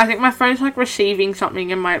phone, I think my phone's, like, receiving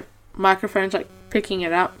something and my microphone's, like, picking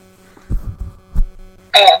it up.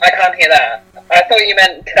 Oh, I can't hear that. I thought you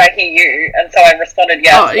meant, could I hear you? And so I responded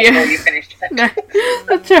yes before you finished. No,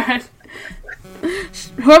 that's alright.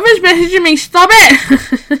 Whoever's messaging me, stop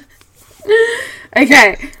it!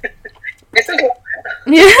 Okay. This is...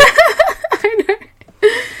 Yeah, I know.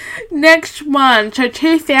 Next one, so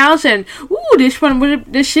 2000. Ooh, this one was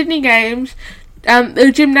the Sydney Games.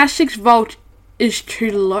 The gymnastics vault is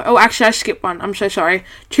too low. Oh, actually, I skipped one. I'm so sorry.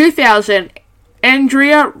 2000,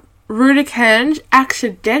 Andrea Rudikhan's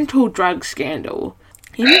accidental drug scandal.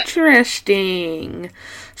 Interesting.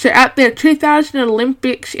 So at the 2000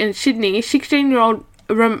 Olympics in Sydney, 16-year-old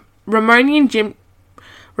Romanian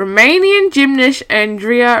gymnast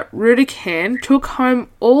Andrea Rudikhan took home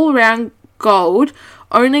all-round gold,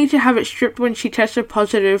 only to have it stripped when she tested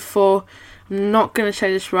positive for, I'm not going to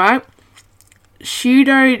say this right,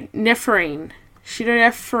 pseudoephedrine.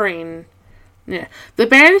 Yeah. The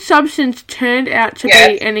banned substance turned out to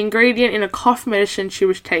be an ingredient in a cough medicine she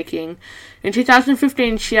was taking. In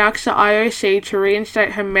 2015, she asked the IOC to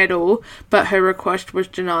reinstate her medal, but her request was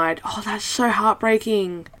denied. Oh, that's so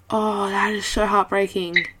heartbreaking. Oh, that is so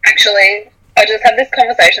heartbreaking. Actually, I just had this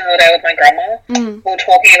conversation the other day with my grandma. We were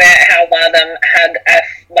talking about how one of them had,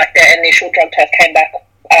 their initial drug test came back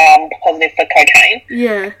positive for cocaine.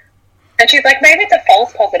 Yeah. And she's like, maybe it's a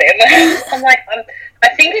false positive. I'm like, I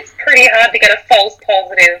think it's pretty hard to get a false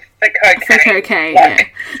positive for cocaine. For cocaine, yeah.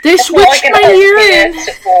 They switched my urine.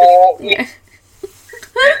 Yeah.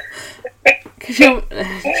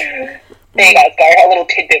 There you guys go, a little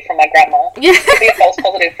tidbit from my grandma. Yeah. Be a false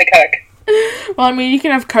positive for coke. Well, I mean, you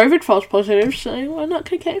can have COVID false positives, so why not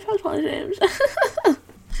cocaine false positives?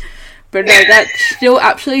 But no, that's still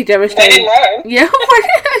absolutely devastating. Yeah,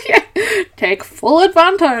 yeah, take full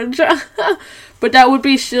advantage. But that would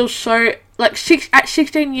be still so, like, at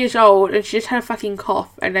 16 years old, and she just had a fucking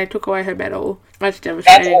cough, and they took away her medal. That's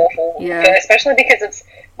devastating. That's awful. Yeah, especially because it's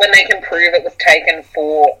when they can prove it was taken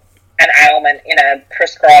for an ailment in a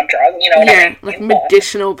prescribed drug. You know what I mean? Yeah, like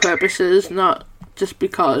medicinal purposes, not just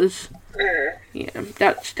because. Yeah,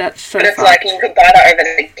 that's so. But it's fucked. like you could buy that over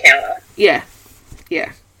the counter. Yeah.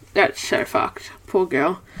 That's so fucked. Poor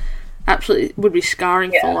girl. absolutely would be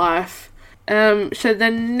scarring for life. So the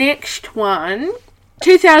next one,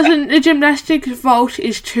 2000, the gymnastics vault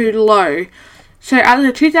is too low. So at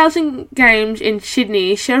the 2000 Games in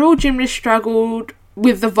Sydney, several gymnasts struggled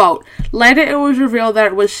with the vault. Later it was revealed that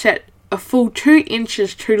it was set a full 2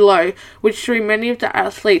 inches too low, which threw many of the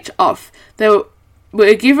athletes off. They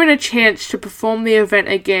were given a chance to perform the event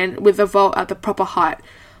again with the vault at the proper height.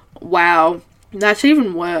 Wow, that's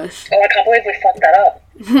even worse. Oh, I can't believe we fucked that up.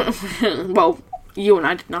 Well, you and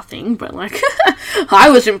I did nothing, but like, I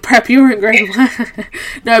was in prep, you were in grade 1.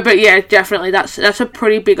 No, but yeah, definitely, that's a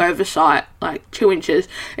pretty big oversight, like 2 inches.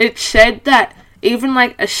 It said that even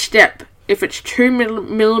like a step, if it's 2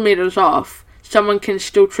 millimeters off, someone can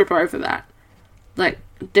still trip over that. Like,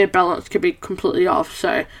 their balance could be completely off.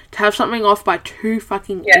 So, to have something off by 2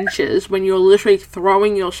 fucking inches when you're literally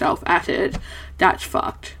throwing yourself at it, that's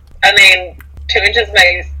fucked. I mean, 2 inches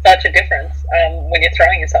makes such a difference when you're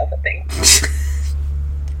throwing yourself at things.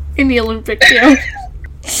 In the Olympic field.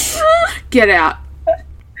 Get out.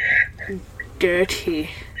 Dirty.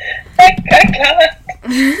 I can't.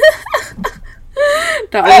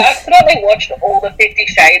 I accidentally watched all the 50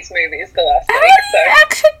 Shades movies the last week. You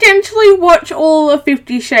accidentally watch all the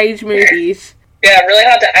 50 Shades movies? Yeah, really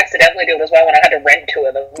hard to accidentally do it as well when I had to rent 2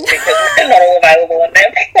 of them because they're not all available on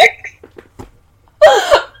Netflix.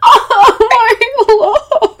 Oh my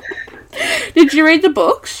lord. Did you read the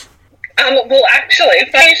books? Well, actually,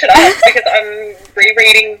 funny you should ask, because I'm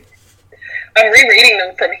rereading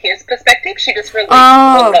them from his perspective. She just released,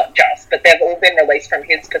 well, not just, but they've all been released from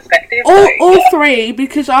his perspective. All 3,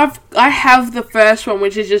 because I have the first one,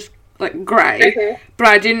 which is just, like, grey, but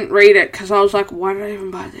I didn't read it, because I was like, why did I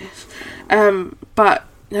even buy this? But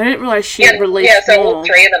I didn't realise she had released so more. All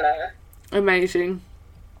 3 of them are. Amazing.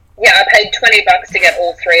 Yeah, I paid $20 to get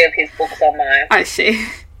all 3 of his books on my... I see.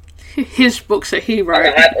 His books that he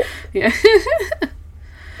wrote. Yeah.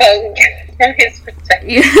 Well, from his perspective.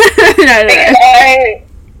 Yeah. No.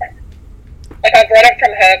 I've read it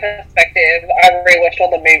from her perspective. I rewatched all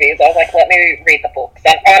the movies. I was like, let me read the books.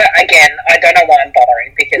 And I don't know why I'm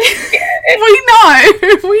bothering, because, yeah.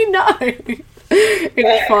 We know.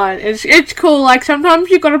 It's fine. It's cool. Like, sometimes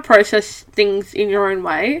you've got to process things in your own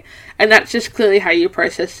way, and that's just clearly how you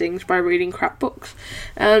process things, by reading crap books.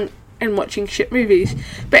 And watching shit movies.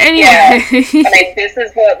 But anyway... Yeah. I mean, this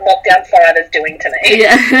is what Lockdown 5 is doing to me.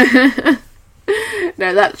 Yeah.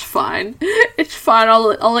 No, that's fine. It's fine.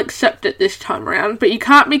 I'll accept it this time around. But you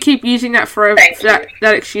can't keep using that forever.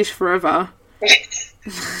 That excuse forever. Okay,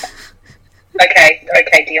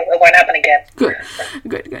 deal. It won't happen again. Good.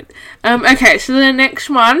 Okay, so the next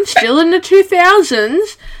one, still in the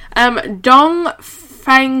 2000s, Dong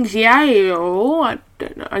Fangxiao. I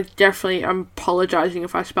don't know. I'm apologising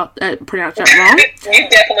if I pronounced that wrong. You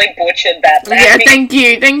definitely butchered that. Yeah,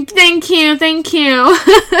 thank you.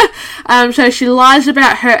 So she lies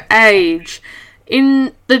about her age.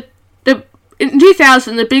 In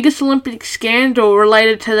 2000, the biggest Olympic scandal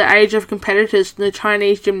related to the age of competitors in the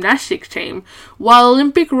Chinese gymnastics team. While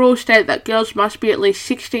Olympic rules state that girls must be at least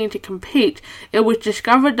 16 to compete, it was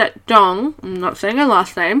discovered that Dong, I'm not saying her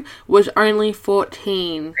last name, was only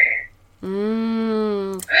 14.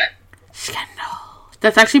 Scandal.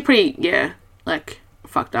 That's actually pretty,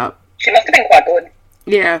 fucked up. She must have been quite good.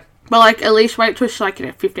 Yeah. But, at least wait till she's,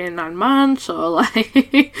 15 and 9 months, or,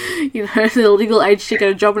 the legal age to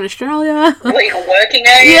get a job in Australia. Legal working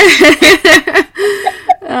age.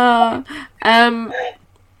 Yeah.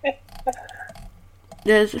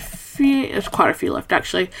 There's quite a few left,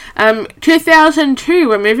 actually. 2002,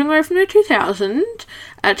 we're moving away from the 2000.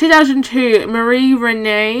 2002,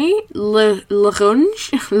 Marie-Renée Lejeune,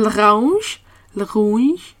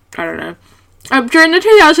 I don't know. During the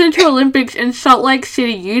 2002 Olympics in Salt Lake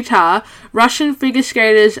City, Utah, Russian figure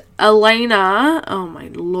skaters Elena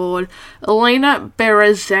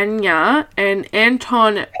Berezanya and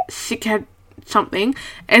Anton Sikat something,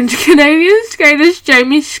 and Canadian skaters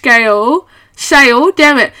Jamie Sale,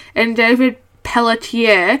 and David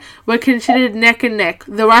Pelletier were considered neck and neck.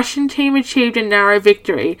 The Russian team achieved a narrow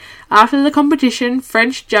victory. After the competition,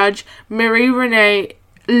 French judge Marie-Renée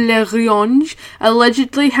Lejeune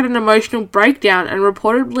allegedly had an emotional breakdown and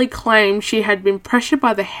reportedly claimed she had been pressured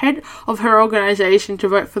by the head of her organization to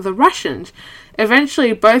vote for the Russians.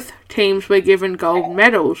 Eventually, both teams were given gold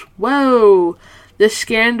medals. Whoa! The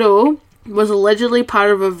scandal was allegedly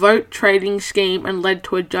part of a vote trading scheme and led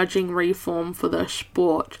to a judging reform for the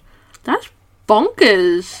sport. That's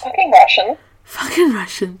bonkers. Fucking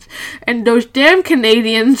Russians. And those damn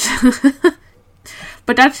Canadians.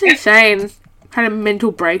 But that's insane. Had a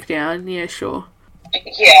mental breakdown. Yeah, sure.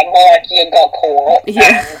 Yeah, more like you got caught.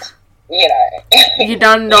 Yeah. And, you know, you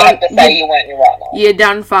done you have to say you weren't your runner. You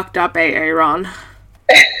done fucked up, Aaron.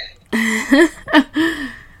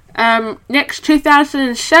 Next,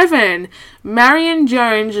 2007, Marion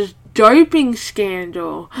Jones' doping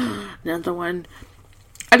scandal. Another one.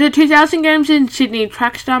 At the 2000 Games in Sydney,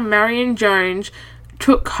 track star Marion Jones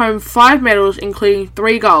took home 5 medals, including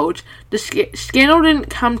 3 golds. The scandal didn't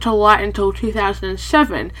come to light until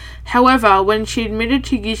 2007. However, when she admitted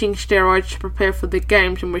to using steroids to prepare for the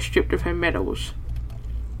games and was stripped of her medals.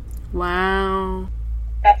 Wow.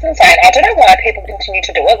 That's insane. I don't know why people continue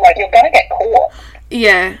to do it. Like, you're gonna get caught.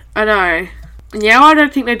 Yeah, I know. Now I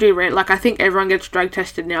don't think they do like, I think everyone gets drug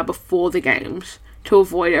tested now before the games to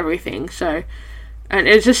avoid everything, so... And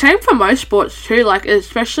it's the same for most sports too, like,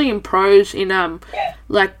 especially in pros, in,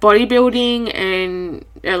 like, bodybuilding and,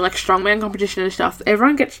 like, strongman competition and stuff.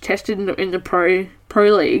 Everyone gets tested in the pro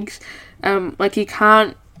leagues. Like, you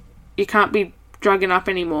can't be drugging up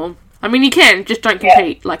anymore. I mean, you can, just don't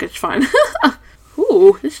compete. Like, it's fine.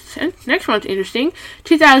 Ooh, this next one's interesting.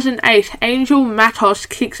 2008, Angel Matos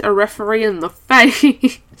kicks a referee in the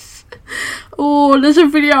face. Oh, there's a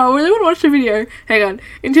video. I really want to watch the video. Hang on.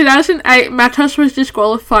 In 2008, Matos was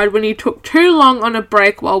disqualified when he took too long on a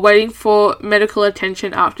break while waiting for medical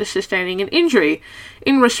attention after sustaining an injury.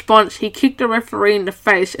 In response, he kicked a referee in the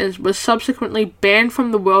face and was subsequently banned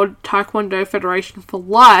from the World Taekwondo Federation for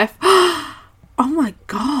life. Oh my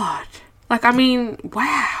god. Like, I mean,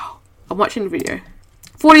 wow. I'm watching the video.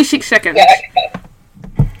 46 seconds. Yeah.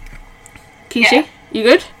 Can you see? You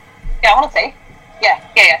good? Yeah, I want to see. Yeah,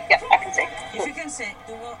 I can see.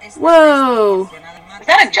 Whoa. Is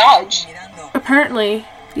that a judge? Apparently.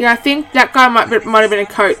 Yeah, I think that guy might have been a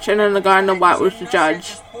coach, and then the guy in the white was the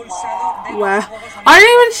judge. Wow. I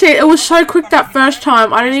didn't even see it. It was so quick that first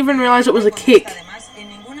time. I didn't even realise it was a kick.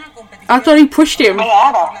 I thought he pushed him.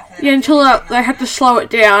 Yeah, until they had to slow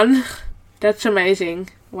it down. That's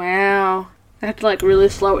amazing. Wow. They had to, like, really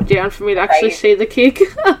slow it down for me to actually see the kick.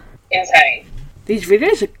 Insane. These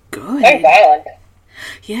videos are good. So violent.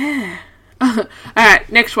 Yeah. Alright,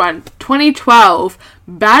 next one. 2012.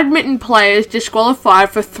 Badminton players disqualified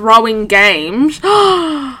for throwing games.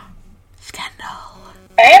 Scandal.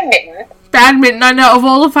 Badminton, I know, of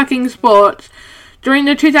all the fucking sports. During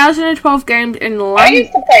the 2012 games in London... I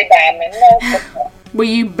used to play badminton. Were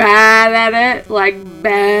you bad at it? Like,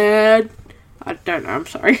 bad? I don't know, I'm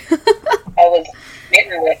sorry. I was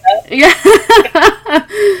smitten with it. Yeah.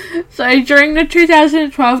 So, during the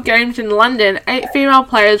 2012 games in London, 8 female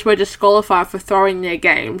players were disqualified for throwing their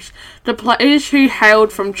games. The players, who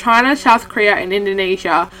hailed from China, South Korea and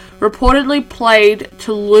Indonesia, reportedly played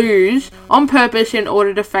to lose on purpose in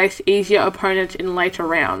order to face easier opponents in later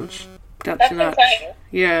rounds. That's nuts. Insane.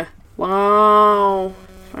 Yeah. Wow.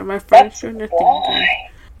 So my friends doing the thing.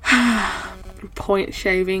 Point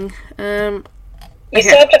shaving. You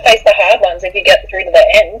still have to face the hard ones if you get through to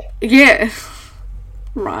the end. Yeah.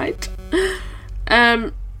 Right.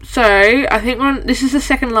 So, I think this is the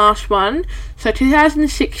second last one. So,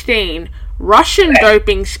 2016, Russian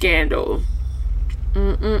doping scandal.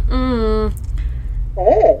 Ooh.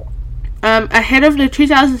 Ahead of the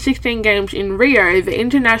 2016 Games in Rio, the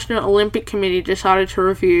International Olympic Committee decided to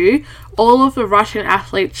review all of the Russian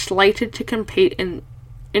athletes slated to compete in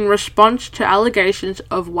response to allegations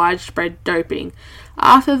of widespread doping.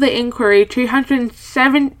 After the inquiry,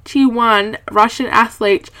 271 Russian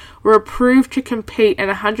athletes were approved to compete and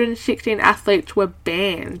 116 athletes were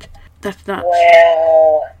banned. That's nuts.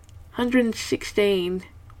 Wow. 116.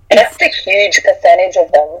 That's a huge percentage of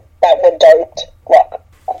them that were doped. Like,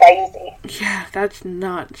 crazy. Yeah, that's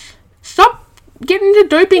nuts. Stop getting into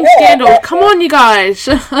doping scandals. Come on, you guys.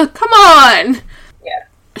 Come on. Yeah.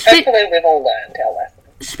 Hopefully we've all learned our lesson.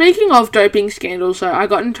 Speaking of doping scandals, so I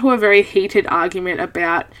got into a very heated argument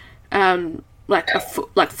about,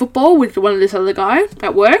 football with one of this other guy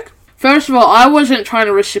at work. First of all, I wasn't trying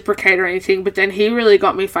to reciprocate or anything, but then he really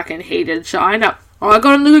got me fucking heated. So I got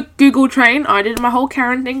on the Google train. I did my whole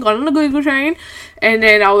Karen thing, got on the Google train, and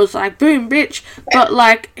then I was like, boom, bitch. But,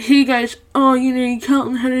 like, he goes, oh, you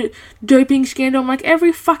can't have a doping scandal. I'm like,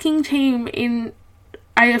 every fucking team in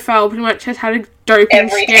AFL pretty much has had a doping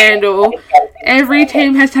scandal. Every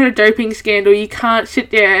team has had a doping scandal. You can't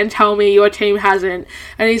sit there and tell me your team hasn't.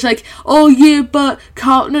 And he's like, oh yeah, but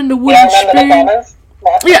Carlton and the Wooden Spoon.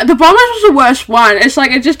 Yeah, the Bombers was the worst one. It's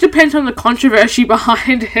like, it just depends on the controversy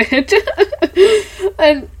behind it.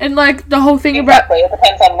 and like, the whole thing about... It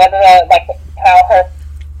depends on whether, like, how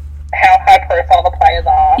high profile the players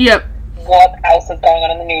are. Yep. What else is going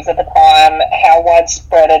on in the news at the time, how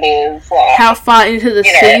widespread it is, like, how far into the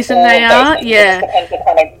season they are. Yeah.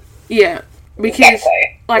 Yeah. Because,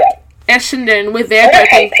 Essendon, with their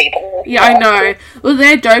doping... Yeah, I know. Well,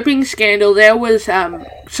 their doping scandal, there was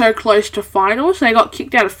so close to finals. They got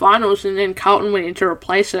kicked out of finals and then Carlton went in to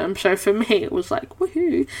replace them. So for me, it was like,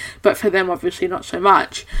 woohoo. But for them, obviously not so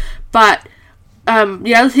much. But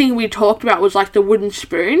the other thing we talked about was like the wooden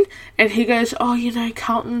spoon. And he goes, oh, you know,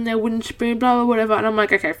 Carlton, their wooden spoon, blah, blah, whatever. And I'm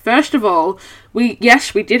like, okay, first of all, we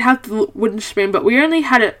did have the wooden spoon, but we only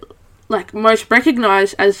had it like most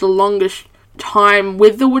recognised as the longest time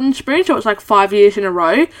with the wooden spoon, so it's like 5 years in a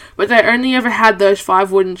row, but they only ever had those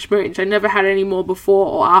 5 wooden spoons. They never had any more before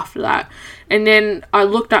or after that. And then I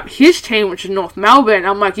looked up his team, which is North Melbourne.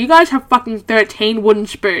 I'm like, you guys have fucking 13 wooden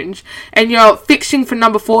spoons, and you're fixing for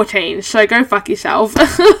number 14, so go fuck yourself.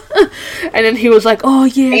 And then he was like, oh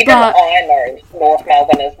yeah, even but... I know North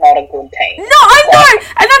Melbourne is not a good team. No, I know!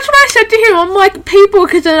 And that's what I said to him. I'm like, people,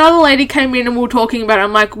 because another lady came in and we were talking about it.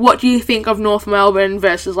 I'm like, what do you think of North Melbourne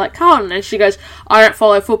versus, like, Carlton? And she goes, I don't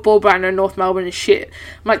follow football, but I know North Melbourne is shit.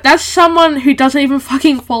 I'm like, that's someone who doesn't even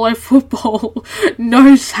fucking follow football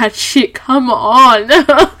knows that shit. Come on.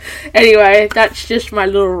 Anyway, that's just my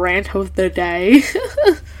little rant of the day.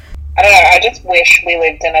 I don't know, I just wish we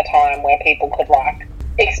lived in a time where people could, like,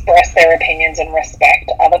 express their opinions and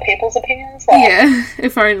respect other people's opinions. Like, yeah,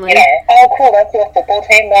 if only. You know, oh cool, that's your football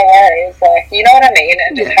team, no worries. Like, you know what I mean?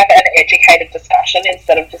 And just have an educated discussion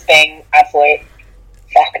instead of just being absolute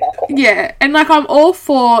fuck knuckles. Yeah, and like I'm all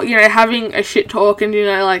for, you know, having a shit talk and, you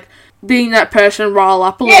know, like being that person, rile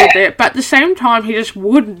up a little bit, but at the same time he just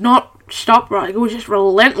would not stop. Like, it was just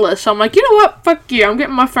relentless. So I'm like, you know what, fuck you, I'm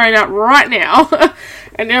getting my phone out right now.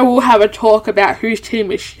 And then we'll have a talk about whose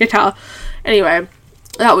team is shitter. Anyway,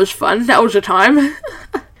 that was fun. That was a time.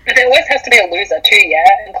 But there always has to be a loser too, yeah?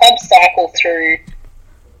 And clubs cycle through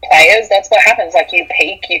players. That's what happens. Like, you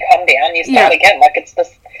peak, you come down, you start again. Like, it's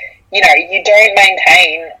this, you know, you don't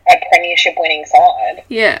maintain a premiership winning side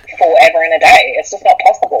forever and a day. It's just not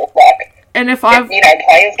possible. Like, and if you know,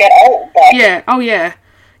 players get old. Like,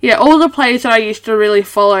 yeah, all the players that I used to really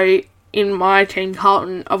follow in my team,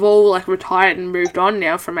 Carlton, have all, like, retired and moved on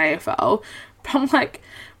now from AFL. But I'm like,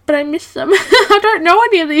 but I miss them. I don't know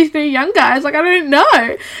any of these new young guys. Like, I don't know.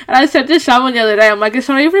 And I said to someone the other day, I'm like, it's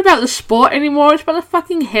not even about the sport anymore. It's about the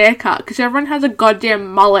fucking haircut. Because everyone has a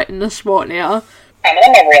goddamn mullet in the sport now. Some of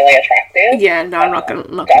them are really attractive. Yeah, no, I'm not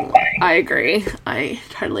gonna. I agree. I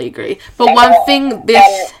totally agree. But one thing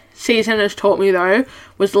this season has taught me, though,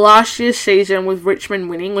 was last year's season with Richmond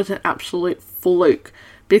winning was an absolute fluke.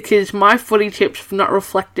 Because my footy tips have not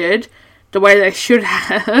reflected the way they should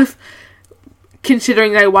have,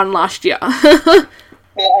 considering they won last year. Well,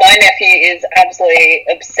 my nephew is absolutely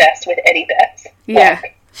obsessed with Eddie Betts. Yeah.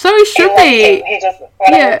 Like, so he should be. He just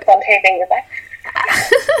whatever on TV with that.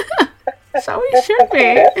 So he should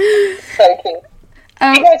be. So cute.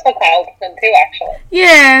 He goes for Carlton too, actually.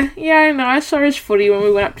 Yeah, I know. I saw his footy when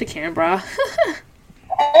we went up to Canberra.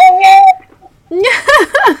 Oh,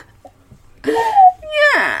 yeah.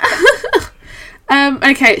 Yeah.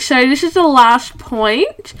 Okay, so this is the last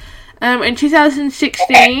point. In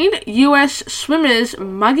 2016, US swimmers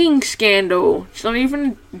mugging scandal. It's not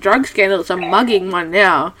even a drug scandal, it's a mugging one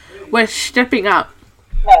now. We're stepping up.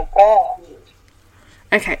 Oh, God.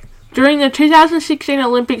 Okay. During the 2016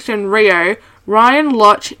 Olympics in Rio, Ryan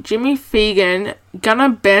Lotch, Jimmy Fegan, Gunnar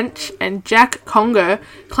Bent, and Jack Conger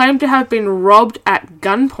claimed to have been robbed at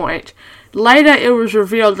gunpoint. Later, it was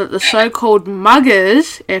revealed that the so-called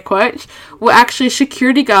muggers, air quotes, were actually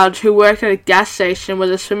security guards who worked at a gas station where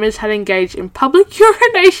the swimmers had engaged in public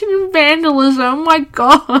urination and vandalism. Oh my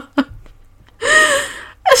god.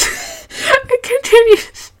 It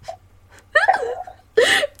continues.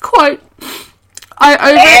 Quote,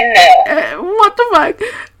 what the fuck?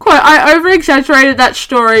 Quote, I over-exaggerated that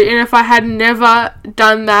story, and if I had never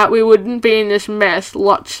done that, we wouldn't be in this mess,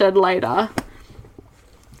 Lotch said later.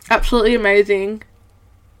 Absolutely amazing.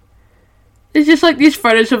 It's just like these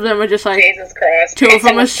photos of them are just like, Jesus Christ. Two of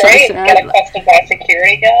them are so sad. Get accosted by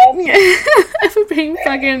security guards. Yeah, for being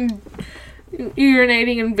fucking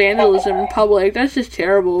urinating and vandalism in public. That's just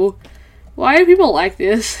terrible. Why are people like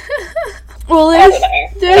this? Well, there's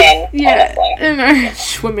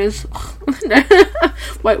swimmers. No.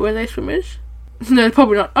 Wait, were they swimmers? No,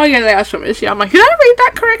 probably not. Oh yeah, they are swimmers. Yeah, I'm like, did I read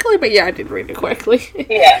that correctly? But yeah, I did read it correctly.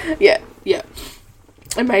 Yeah.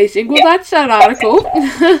 Amazing. Well, that's that article. Well,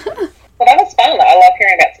 that was fun. I love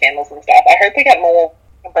hearing about scandals and stuff. I hope we get more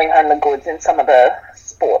and bring home the goods in some of the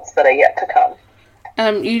sports that are yet to come.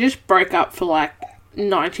 You just broke up for like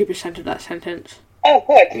 90% of that sentence. Oh,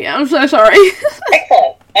 good. Yeah, I'm so sorry.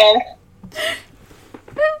 Excellent. I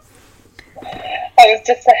was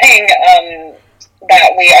just saying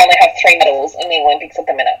that we only have 3 medals in the Olympics at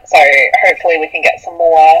the minute, so hopefully we can get some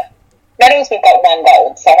more medals, we've got 1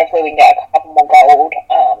 gold, so hopefully we can get a couple more gold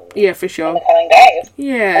yeah, for sure. in the coming days.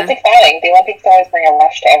 Yeah. It's exciting. The Olympics always bring a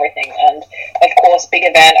rush to everything, and of course, big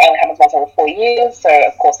event only happens once every 4 years, so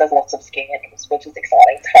of course there's lots of scandals, which is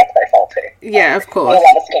exciting. It's high profile too. Yeah, of course. We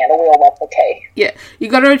all love a scandal, we all love the tea. Yeah, you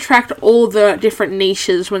got to attract all the different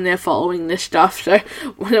niches when they're following this stuff. So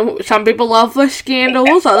some people love the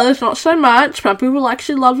scandals, others not so much. Some people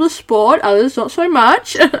actually love the sport, others not so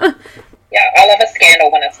much. Yeah, I love a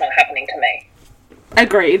scandal when it's not happening to me.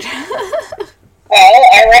 Agreed. Well,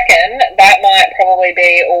 I reckon that might probably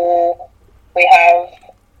be all we have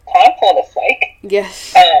time for this week.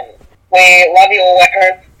 Yes. We love you all. I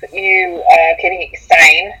hope you are keeping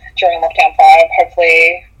sane during lockdown 5.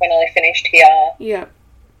 Hopefully we're nearly finished here. Yeah.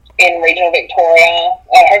 In regional Victoria.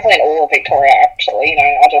 Hopefully in all of Victoria, actually.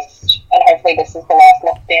 And hopefully this is the last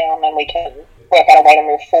lockdown and we can work out a way to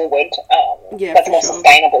move forward that's more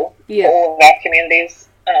sustainable for all of our communities.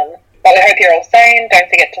 But we hope you're all sane. Don't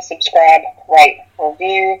forget to subscribe, rate,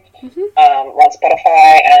 review on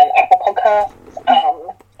Spotify and Apple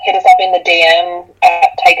Podcasts. Hit us up in the DM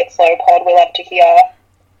at Take It Slow Pod. We love to hear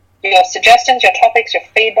your suggestions, your topics, your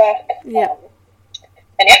feedback. Yeah.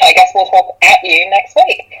 And yeah, I guess we'll talk at you next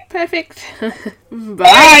week. Perfect.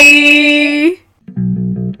 Bye.